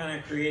going to kind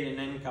of create an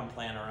income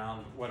plan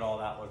around what all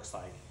that looks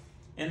like.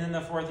 And then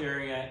the fourth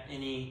area,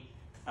 any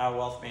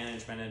wealth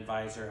management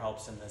advisor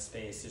helps in this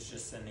space, is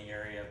just in the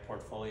area of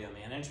portfolio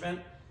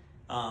management.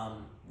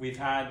 We've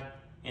had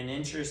an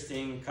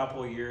interesting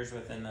couple years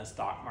within the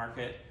stock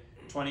market.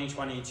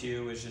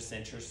 2022 was just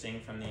interesting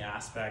from the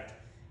aspect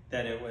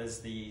that it was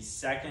the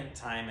second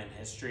time in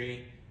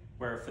history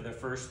where for the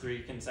first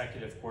 3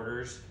 consecutive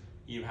quarters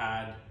you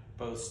had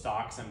both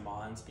stocks and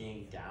bonds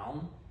being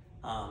down.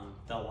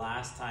 The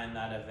last time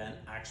that event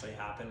actually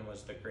happened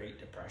was the Great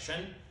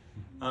Depression.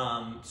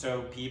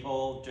 So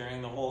people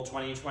during the whole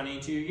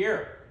 2022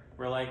 year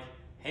were like,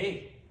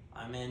 hey,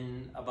 I'm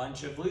in a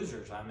bunch of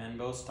losers. I'm in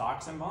both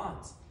stocks and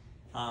bonds.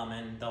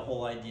 And the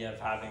whole idea of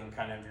having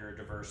kind of your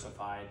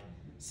diversified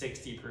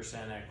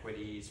 60%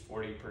 equities,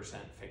 40%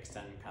 fixed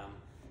income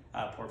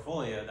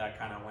portfolio, that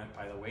kind of went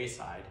by the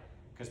wayside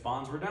because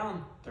bonds were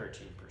down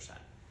 13%.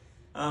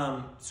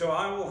 So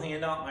I will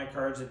hand out my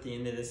cards at the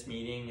end of this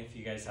meeting. If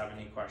you guys have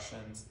any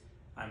questions,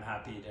 I'm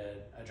happy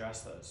to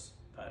address those.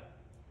 But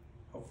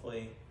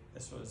hopefully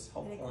this was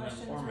helpful Any and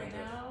questions informative.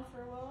 right now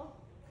for Will?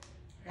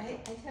 I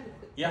just have a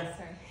quick. Yeah. Oh,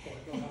 sorry.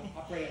 Go ahead,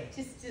 hop right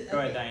in. Go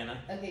ahead, Diana.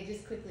 Okay,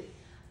 just quickly.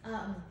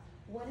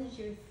 What is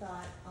your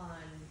thought on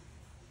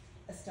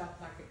a stock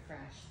market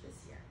crash this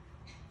year?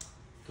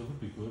 That would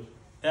be good.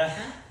 Yeah,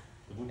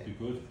 That would be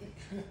good.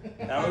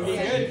 that would be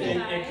Yeah, good. you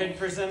can It could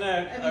present I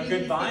a mean,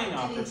 good buying do you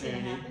think it's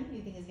opportunity. gonna happen? Do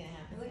you think it's gonna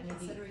happen? Really I mean,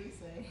 consider what you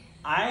say.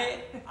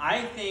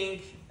 I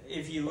think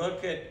if you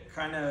look at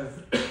kind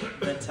of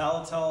the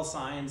telltale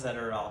signs that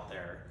are out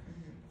there,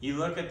 you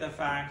look at the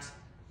fact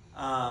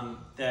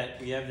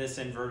that we have this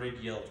inverted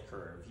yield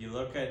curve. You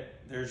look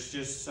at, there's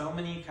just so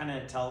many kind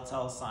of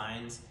telltale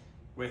signs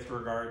with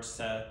regards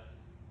to,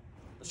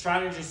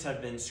 strategists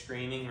have been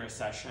screaming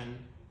recession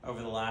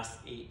over the last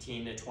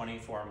 18 to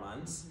 24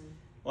 months.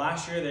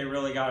 Last year they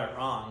really got it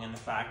wrong in the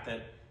fact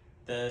that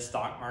the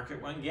stock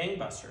market went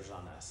gangbusters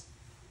on us.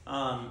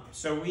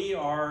 So we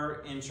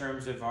are, in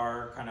terms of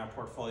our kind of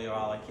portfolio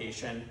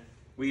allocation,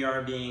 we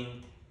are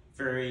being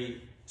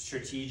very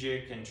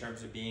strategic in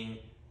terms of being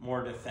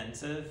more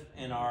defensive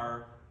in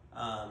our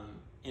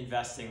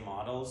investing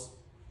models.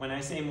 When I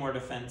say more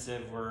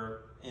defensive, we're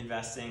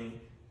investing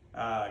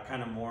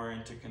kind of more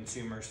into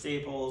consumer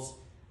staples.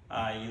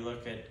 You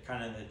look at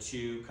kind of the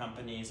 2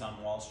 companies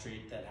on Wall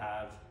Street that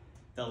have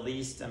the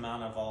least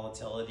amount of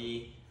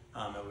volatility.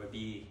 It would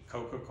be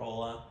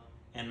Coca-Cola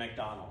and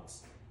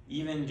McDonald's.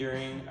 Even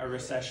during a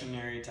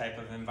recessionary type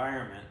of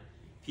environment,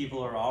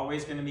 people are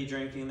always going to be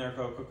drinking their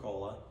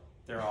Coca-Cola.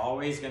 They're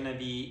always going to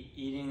be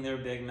eating their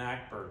Big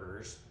Mac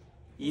burgers.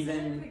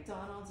 Isn't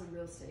McDonald's a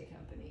real estate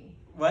company?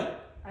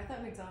 What? I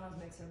thought McDonald's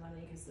makes their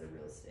money because they're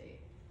real estate.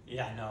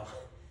 Yeah, no.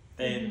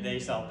 They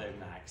sell Big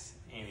Macs,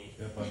 Amy.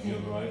 Yeah, but you're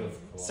right,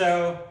 of course.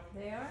 So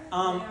They are? They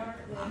are.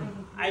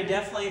 I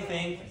definitely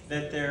think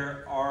that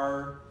there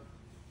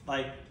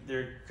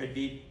could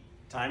be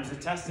times of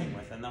testing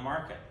within the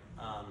market.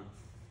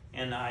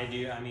 And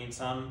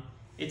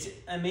it's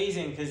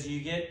amazing because you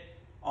get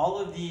all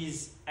of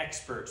these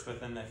experts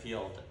within the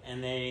field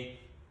and they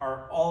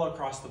are all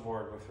across the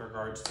board with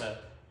regards to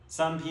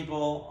some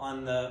people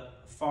on the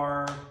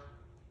far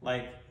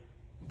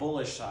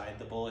bullish side,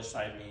 the bullish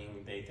side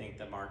meaning they think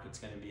the market's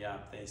going to be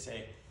up. They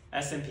say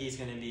S&P is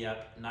going to be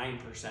up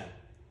 9%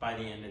 by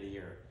the end of the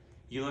year.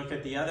 You look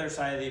at the other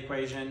side of the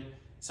equation,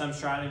 some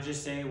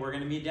strategists say we're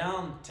going to be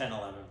down 10,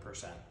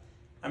 11%.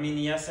 I mean,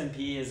 the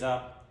S&P is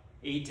up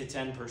 8 to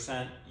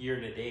 10% year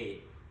to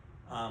date.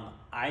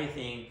 I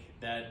think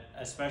that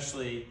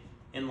especially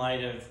in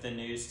light of the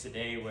news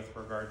today with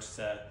regards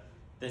to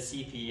the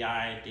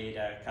CPI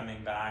data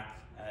coming back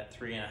at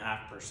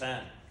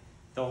 3.5%,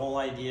 the whole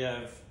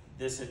idea of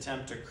this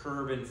attempt to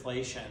curb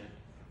inflation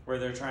where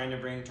they're trying to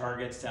bring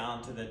targets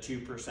down to the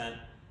 2%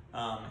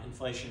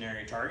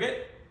 inflationary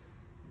target,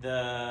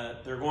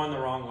 they're going the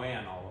wrong way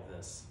on all of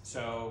this.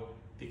 So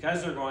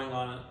because they're going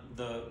on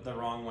the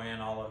wrong way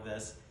on all of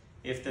this,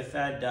 if the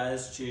Fed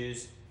does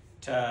choose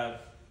to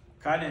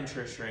cut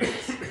interest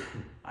rates,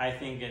 I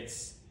think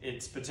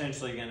it's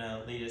potentially going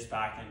to lead us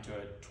back into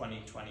a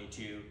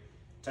 2022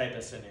 type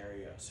of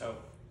scenario. So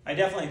I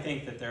definitely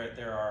think that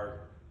there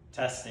are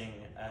testing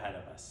ahead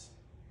of us.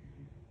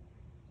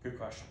 Good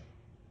question.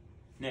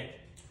 Nick.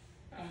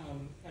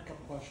 A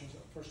couple questions.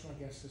 First one,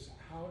 I guess, is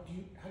how do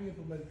you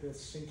implement the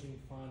sinking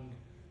fund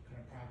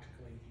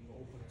practically? Do you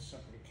open a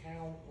separate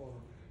account or?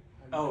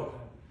 How do Oh, you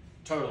kinda-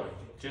 Totally.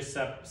 Just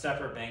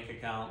separate bank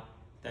account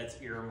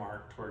that's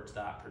earmarked towards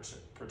that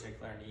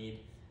particular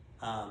need.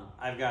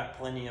 I've got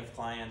plenty of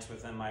clients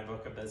within my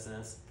book of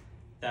business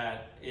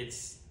that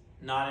it's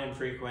not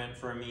infrequent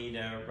for me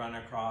to run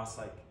across,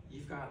 like,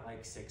 you've got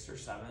like 6 or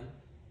 7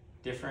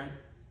 different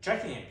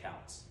checking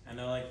accounts. And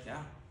they're like,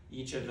 yeah,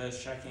 each of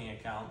those checking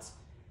accounts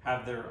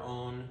have their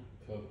own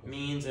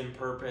means and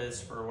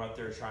purpose for what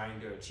they're trying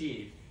to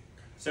achieve.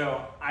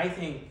 So I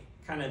think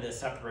kind of the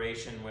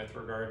separation with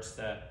regards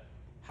to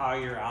how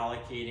you're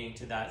allocating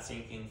to that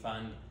sinking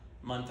fund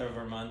month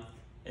over month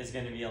is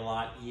going to be a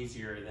lot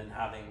easier than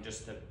having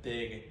just a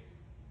big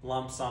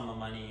lump sum of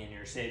money in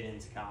your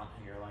savings account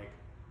and you're like,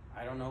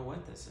 I don't know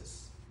what this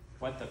is,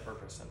 what the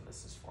purpose of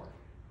this is for.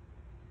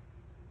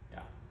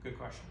 Yeah, good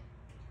question.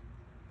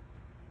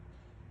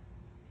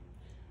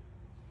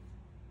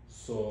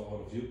 So,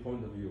 out of your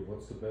point of view,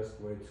 what's the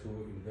best way to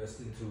invest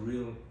into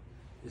real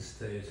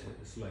estate?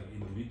 Is like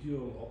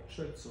individual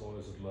objects, or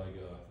is it like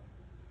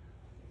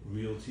a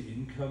realty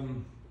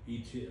income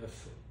ETF?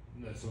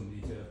 That's not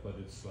an ETF, but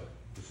it's like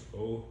this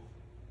O.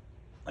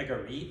 Like a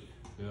REIT?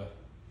 Yeah.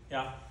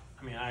 Yeah,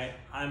 I mean,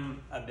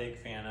 I'm a big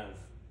fan of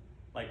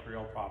like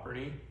real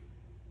property,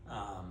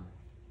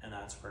 and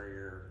that's where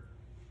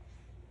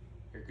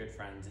your good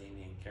friends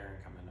Amy and Karen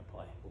come into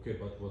play. Okay,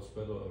 but what's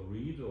better, a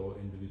REIT or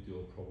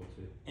individual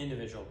property?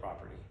 Individual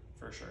property,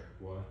 for sure.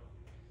 Why?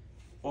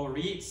 Well,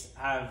 REITs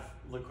have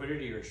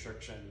liquidity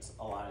restrictions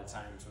a lot of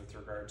times with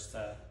regards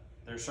to,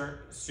 they're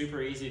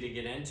super easy to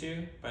get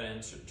into, but in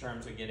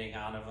terms of getting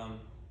out of them,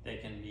 they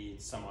can be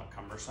somewhat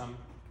cumbersome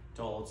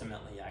to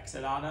ultimately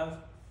exit out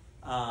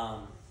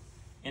of.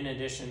 In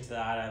addition to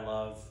that, I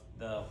love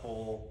the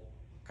whole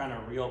kind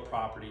of real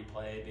property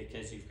play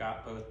because you've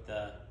got both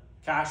the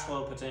cash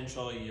flow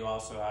potential, you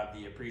also have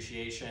the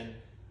appreciation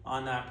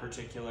on that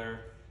particular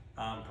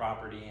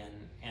property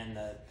and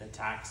the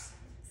tax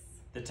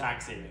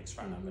savings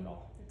front of it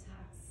all. The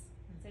tax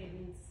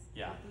savings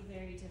Yeah. would be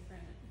very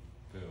different.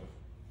 Yeah.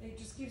 It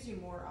just gives you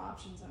more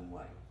options on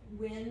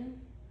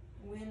when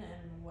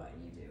and what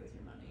you do with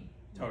your money.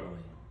 Totally.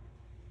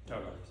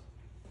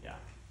 Yeah.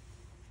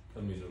 I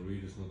mean, a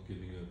REIT is not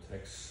giving you a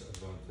tax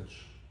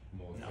advantage,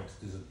 more No. tax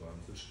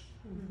disadvantage,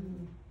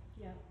 Mm-hmm.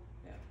 Yeah.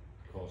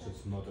 because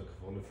it's not a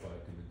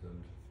qualified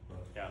dividend.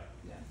 Right?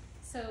 Yeah.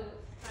 So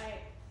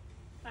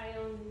I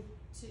own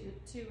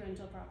two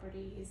rental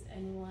properties,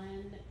 and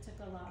one took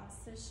a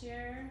loss this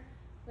year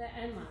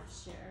and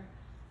last year.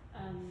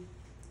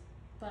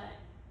 But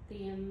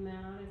the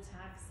amount of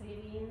tax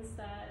savings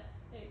that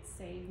it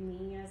saved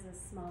me as a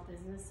small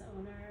business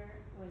owner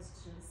was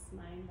just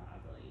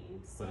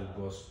mind-boggling. So, But it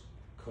was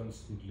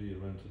constantly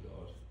rented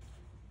out.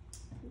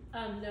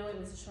 no, it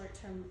was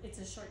it's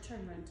a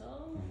short-term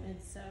rental, Mhm.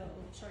 and so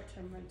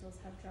short-term rentals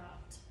have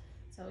dropped.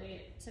 So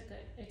it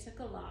took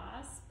a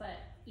loss, but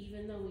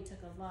even though we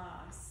took a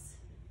loss,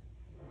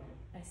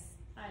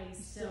 I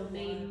still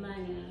made won,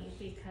 money yeah.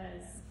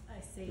 because I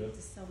saved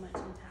so much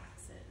in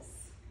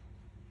taxes.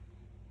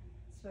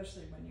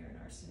 Especially when you're in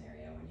our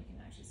scenario, when you can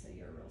actually say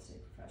you're a real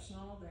estate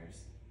professional,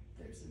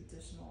 there's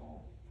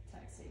additional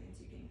tax savings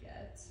you can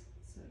get.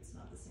 So it's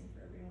not the same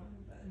for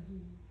everyone, but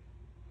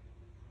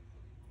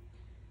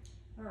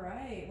all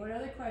right. What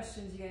other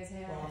questions you guys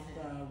have?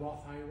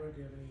 Roth IRA, do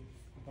you have any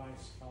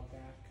advice about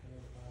that kind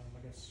of,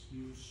 I guess,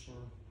 use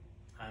or?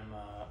 I'm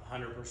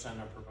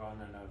 100% a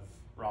proponent of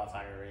Roth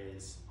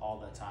IRAs all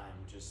the time.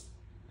 Just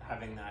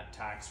having that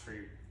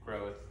tax-free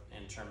growth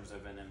in terms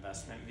of an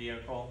investment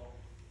vehicle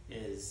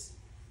is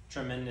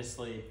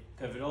tremendously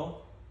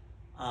pivotal.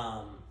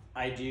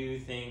 I do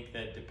think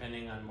that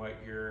depending on what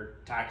your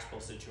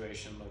taxable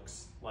situation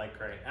looks like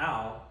right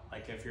now,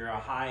 like if you're a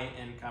high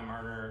income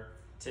earner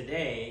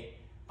today,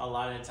 a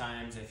lot of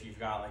times if you've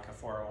got like a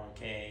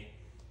 401k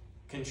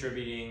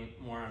contributing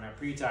more on a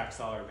pre-tax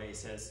dollar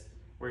basis,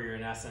 where you're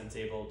in essence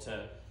able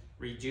to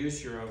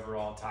reduce your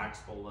overall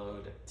taxable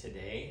load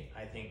today,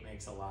 I think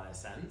makes a lot of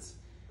sense.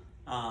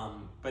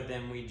 But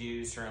then we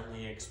do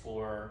certainly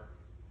explore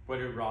what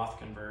do Roth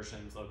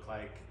conversions look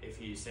like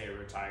if you say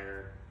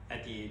retire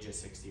at the age of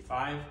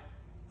 65.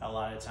 A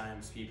lot of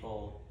times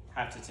people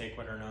have to take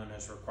what are known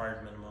as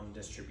required minimum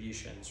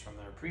distributions from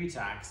their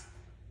pre-tax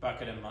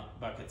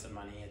buckets of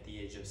money at the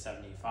age of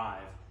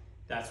 75.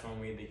 That's when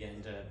we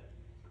begin to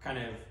kind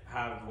of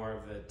have more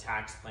of a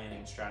tax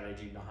planning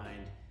strategy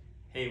behind,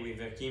 hey,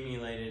 we've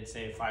accumulated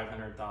say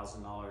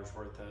 $500,000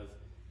 worth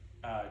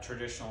of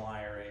traditional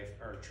IRA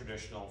or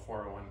traditional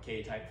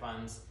 401k type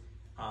funds,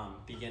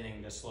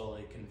 beginning to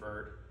slowly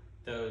convert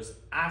those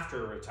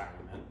after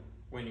retirement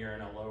when you're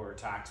in a lower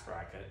tax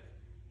bracket.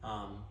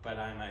 But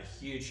I'm a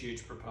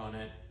huge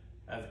proponent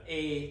of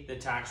the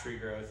tax-free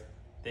growth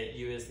that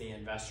you as the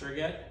investor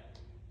get.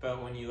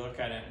 But when you look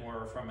at it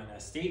more from an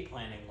estate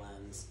planning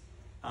lens,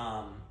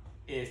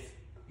 if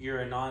you're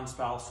a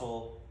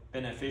non-spousal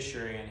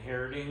beneficiary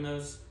inheriting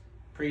those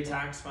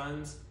pre-tax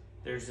funds,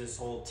 there's this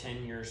whole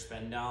 10-year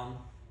spend down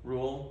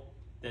rule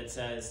that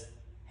says,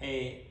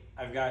 hey,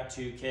 I've got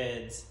 2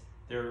 kids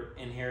they're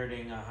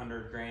inheriting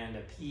 $100,000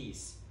 a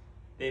piece,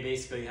 they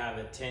basically have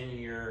a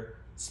 10-year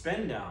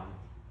spend down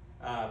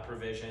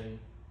provision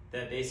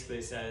that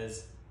basically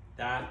says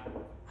that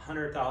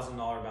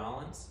 $100,000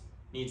 balance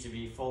needs to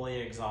be fully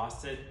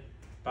exhausted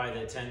by the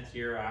 10th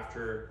year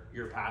after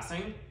your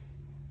passing.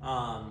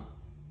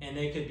 And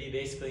they could be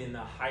basically in the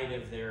height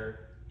of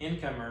their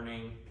income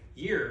earning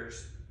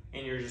years,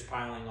 and you're just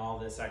piling all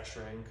this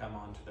extra income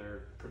onto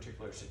their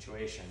particular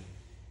situation.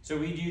 So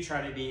we do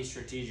try to be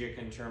strategic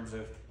in terms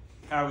of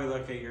how we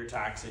look at your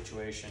tax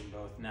situation,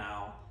 both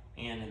now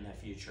and in the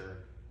future.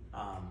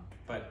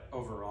 But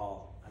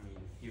overall, I mean,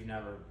 you've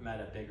never met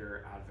a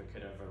bigger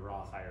advocate of a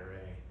Roth IRA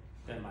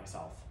than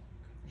myself.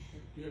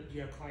 Do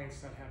you have clients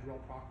that have real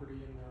property in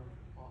their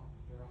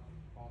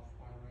Roth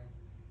IRA?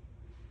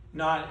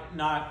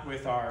 Not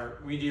with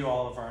we do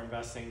all of our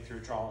investing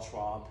through Charles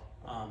Schwab.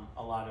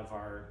 A lot of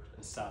our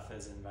stuff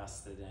is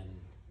invested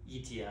in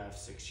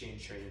ETFs,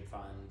 exchange traded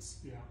funds.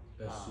 Yeah.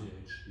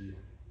 SCHD.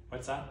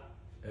 What's that?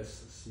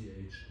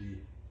 SCHD.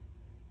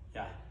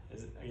 Yeah.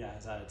 Is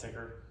that a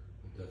ticker?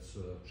 That's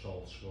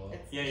Charles Schwab.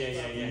 That's Yeah.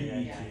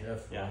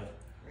 ETF, Yeah. right?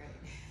 Right.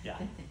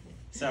 Yeah.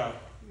 So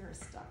You're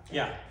stuck.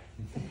 yeah.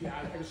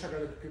 Yeah, I just heard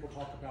other people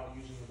talk about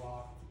using the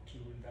Roth to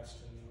invest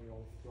in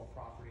real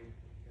property,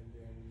 and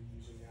then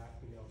using that,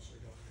 so you don't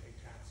pay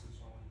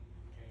taxes on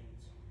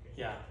gains.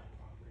 Yeah. On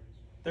properties.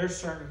 There's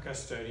certain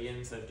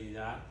custodians that do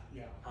that.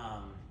 Yeah.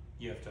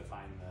 You have to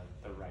find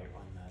the right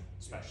one that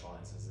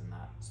specializes in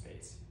that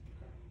space.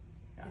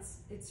 Yeah.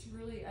 It's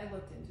really, I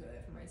looked into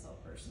it for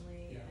myself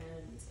personally, Yeah.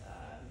 and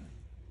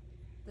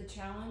the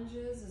challenge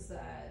is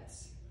that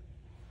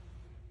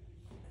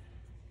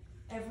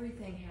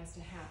everything has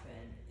to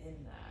happen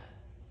in that.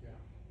 Yeah.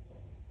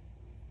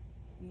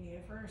 You need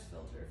a furnace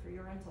filter for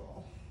your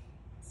rental.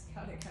 It's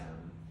gotta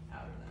come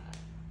out of that.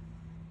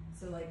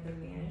 So like the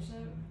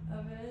management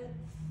of it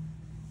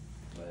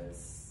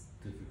was,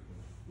 Difficult.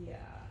 yeah.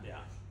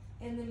 Yeah.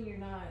 And then you're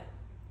not,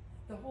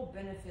 the whole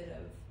benefit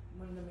of,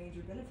 one of the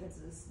major benefits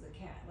is the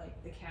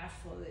cash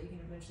flow that you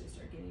can eventually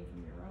start getting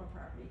from your rental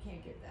property. You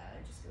can't get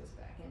that, it just goes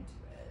back into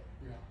it.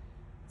 Yeah.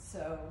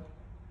 So,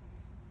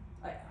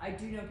 I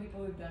do know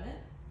people who've done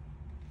it.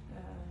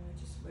 It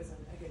just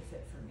wasn't a good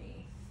fit for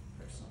me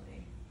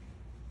personally.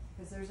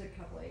 Because there's a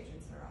couple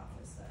agents in our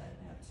office that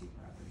have 2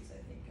 properties,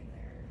 I think, in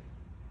their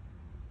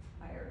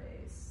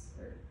IRAs.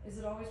 Or is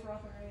it always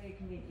Roth IRA? It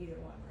can be either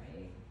one,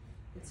 right?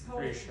 It's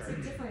called, Pretty sure. it's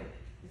a different,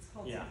 it's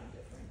called Yeah. something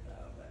different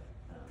though, but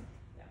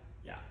yeah.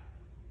 Yeah.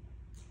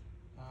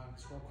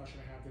 So one question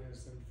I have then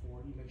is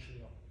for, you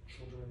mentioned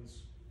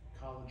children's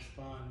college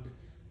fund.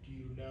 Do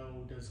you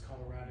know, does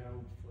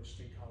Colorado for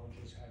state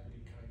colleges have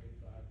any kind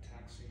of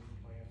taxing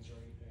plans or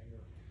anything? Or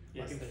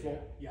Yes, like in they do.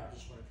 Yeah, I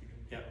just wonder if you can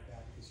Yep. talk about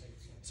that because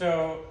it's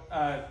So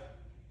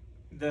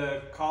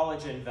the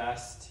College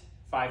Invest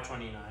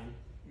 529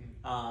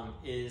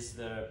 is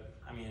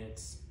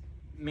it's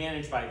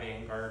managed by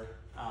Vanguard.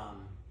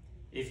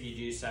 If you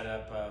do set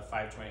up a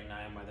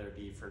 529, whether it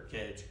be for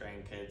kids,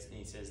 grandkids,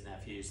 nieces,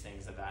 nephews,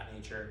 things of that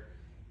nature,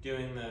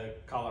 doing the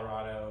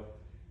Colorado,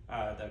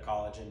 the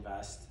College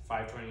Invest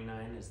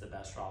 529 is the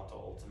best route to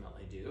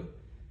ultimately do.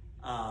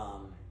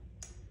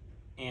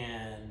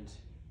 And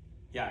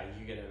yeah,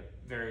 you get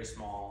a very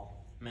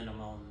small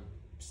minimum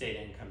state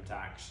income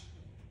tax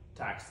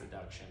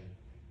deduction.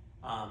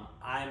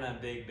 I'm a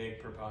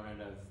big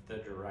proponent of the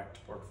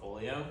direct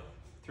portfolio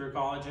through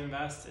College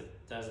Invest.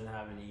 It doesn't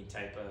have any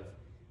type of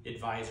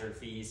advisor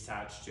fees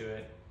attached to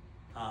it.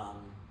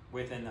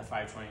 Within the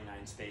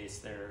 529 space,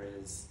 there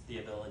is the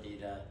ability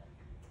to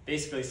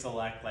basically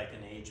select like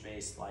an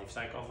age-based life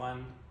cycle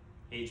fund.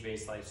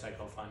 Age-based life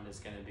cycle fund is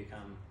going to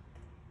become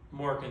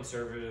more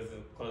conservative the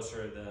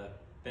closer the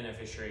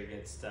beneficiary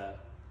gets to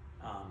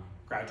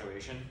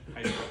graduation,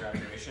 high school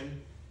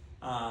graduation.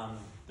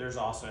 There's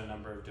also a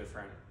number of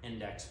different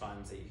index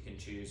funds that you can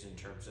choose in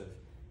terms of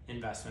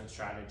investment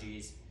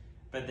strategies.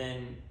 But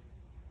then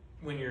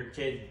when your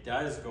kid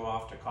does go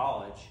off to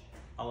college,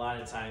 a lot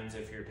of times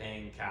if you're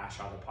paying cash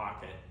out of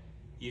pocket,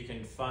 you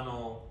can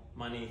funnel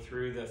money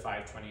through the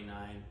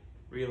 529,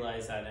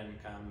 realize that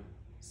income,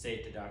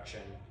 state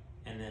deduction,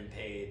 and then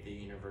pay the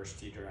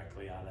university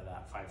directly out of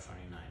that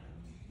 529.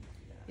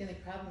 The only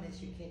problem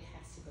is your kid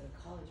has to go to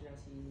college or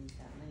else you lose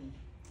that money.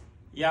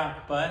 Yeah,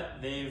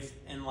 but they've,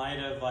 in light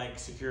of like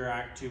Secure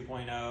Act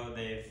 2.0,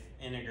 they've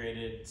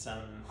integrated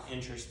some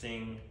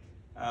interesting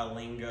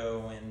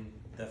lingo in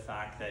the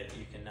fact that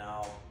you can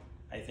now,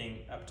 I think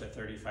up to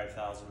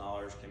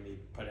 $35,000 can be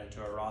put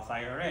into a Roth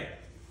IRA,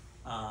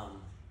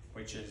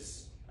 which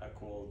is a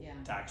cool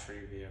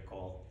tax-free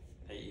vehicle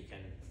that you can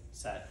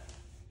set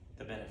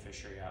the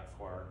beneficiary up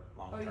for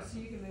long term. Oh, so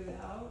you can move it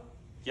out?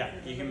 Yeah,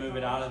 you can move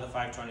it out of the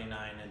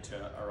 529 into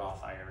a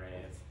Roth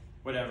IRA of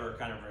whatever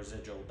kind of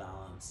residual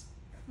balance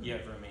you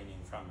have remaining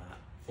from that.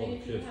 For And the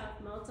if you kid.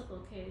 have multiple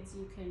kids,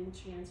 you can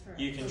transfer.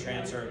 You can from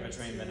transfer one it kid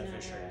between to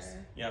beneficiaries.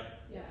 another.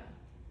 Yep, Yeah.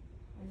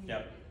 I mean,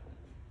 yep.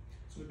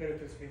 So the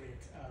benefits of being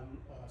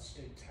a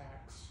state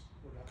tax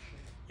reduction?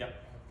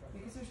 Yep.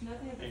 Because there's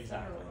nothing at the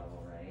Exactly. federal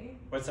level, right?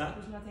 What's that?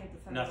 There's nothing at the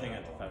federal Nothing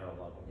level. at the federal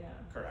level. Yeah.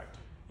 Correct.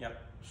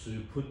 So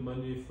you put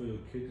money for your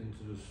kid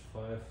into this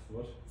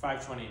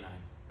 529.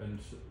 and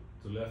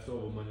the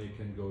leftover money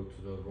can go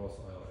to the Roth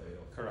IRA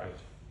of the Correct.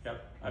 kid.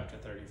 Yep. Up to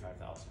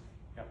 35,000.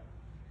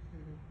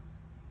 Mm-hmm.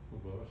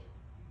 What about it?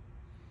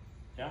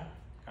 Yeah.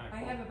 Kind of I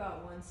cool. have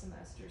about one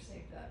semester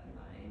saved up in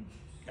mine.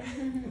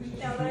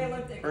 Now that I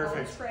looked at college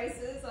Perfect.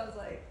 prices, I was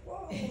like,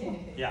 whoa.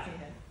 Yeah.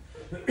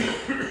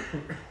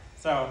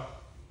 So,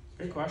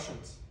 good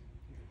questions.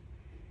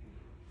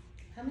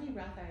 How many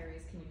Roth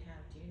IRAs can you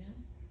have? Do you know?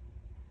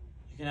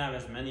 You can have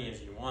as many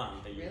as you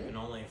want, but you Really? can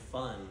only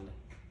fund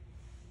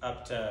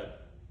up to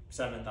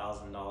 $7,000,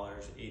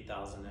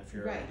 $8,000 if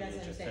you're Right, over the that's age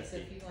what I'm of saying. So 50.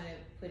 if you want to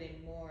put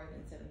in more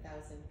than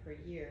 7,000 per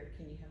year,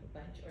 can you have a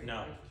bunch or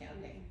No. or you can't?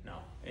 Okay. No,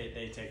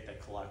 they take the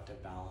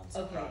collective balance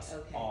Okay, across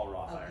okay, all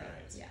Roth Okay.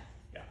 IRAs. Yeah,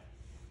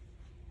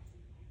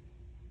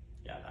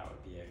 Yeah, that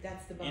would be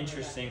that's the an bummer.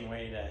 interesting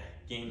way to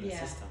game the Yeah.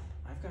 system.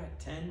 I've got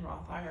 10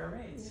 Roth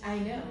IRAs. I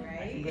know, I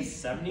right? can put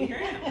 70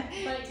 grand.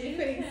 But You're you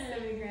putting can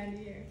 70 grand a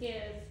year.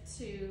 give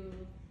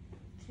to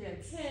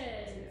Kids.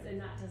 kids, and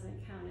that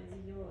doesn't count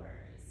as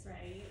yours,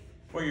 right?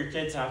 Well, your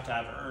kids have to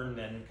have earned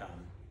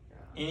income.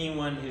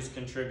 Anyone who's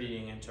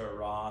contributing into a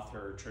Roth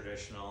or a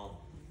traditional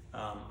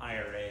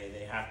IRA,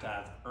 they have to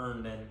have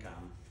earned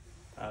income.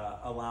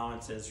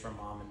 Allowances from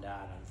mom and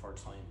dad,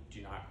 unfortunately,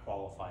 do not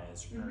qualify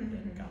as earned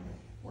income.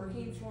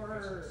 Working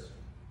for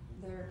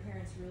their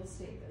parents' real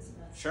estate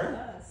business. Sure.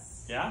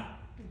 Yes. Yeah,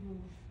 Mm-hmm.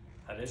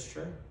 that is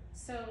true.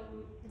 So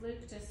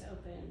Luke just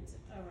opened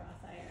a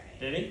Roth IRA.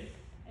 Did he?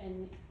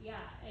 And yeah,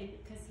 and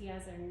because he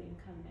has earned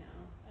income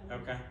now.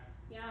 Okay.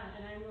 Yeah,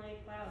 and I'm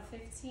like, wow,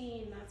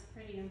 15, that's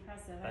pretty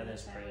impressive. That I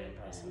is wish I pretty would've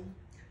impressive. been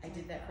I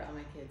did that for all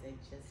my kids. I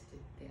just did.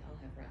 They all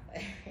have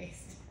Roth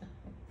IRAs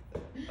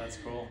now. That's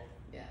cool.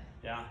 Yeah.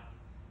 Yeah.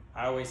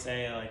 I always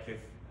say, like, if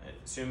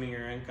assuming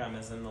your income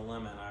is in the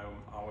limit, I'm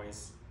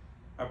always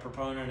a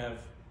proponent of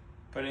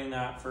putting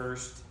that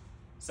first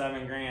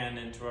 7 grand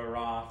into a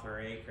Roth or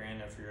 8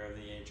 grand if you're over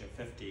the age of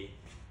 50,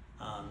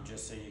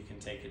 just so you can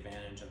take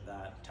advantage of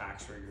that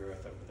tax regrowth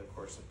over the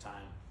course of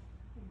time.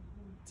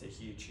 It's a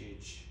huge,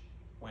 huge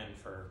win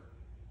for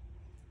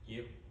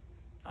you,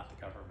 not the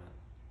government.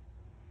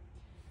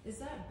 Is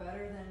that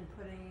better than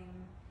putting?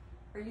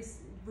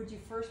 Would you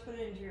first put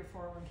it into your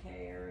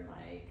 401k or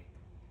like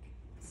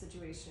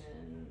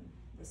situation,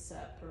 the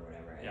SEP or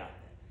whatever? Yeah.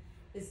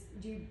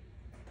 Do you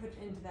put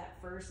into that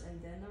first and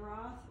then the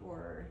Roth,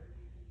 or?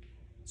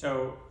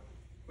 So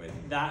with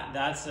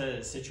that's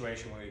a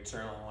situation we would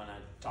certainly want to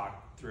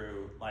talk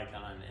through, like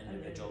on an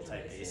individual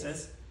type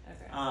basis.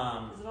 Okay.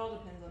 Um, Because it all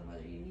depends on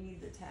whether you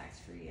need the tax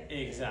free at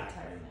Exactly.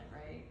 the retirement,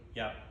 right?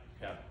 Yep,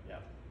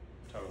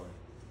 totally.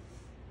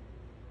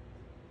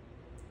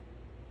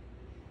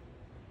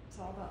 It's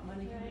all about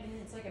money coming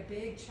in. It's like a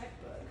big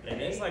checkbook. It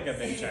is right? like a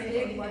big It's checkbook.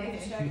 Big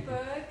life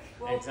checkbook.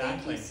 Well, Exactly.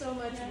 thank you so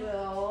much, Yeah.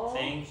 Will.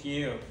 Thank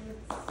you.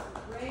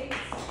 Great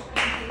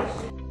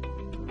presentation.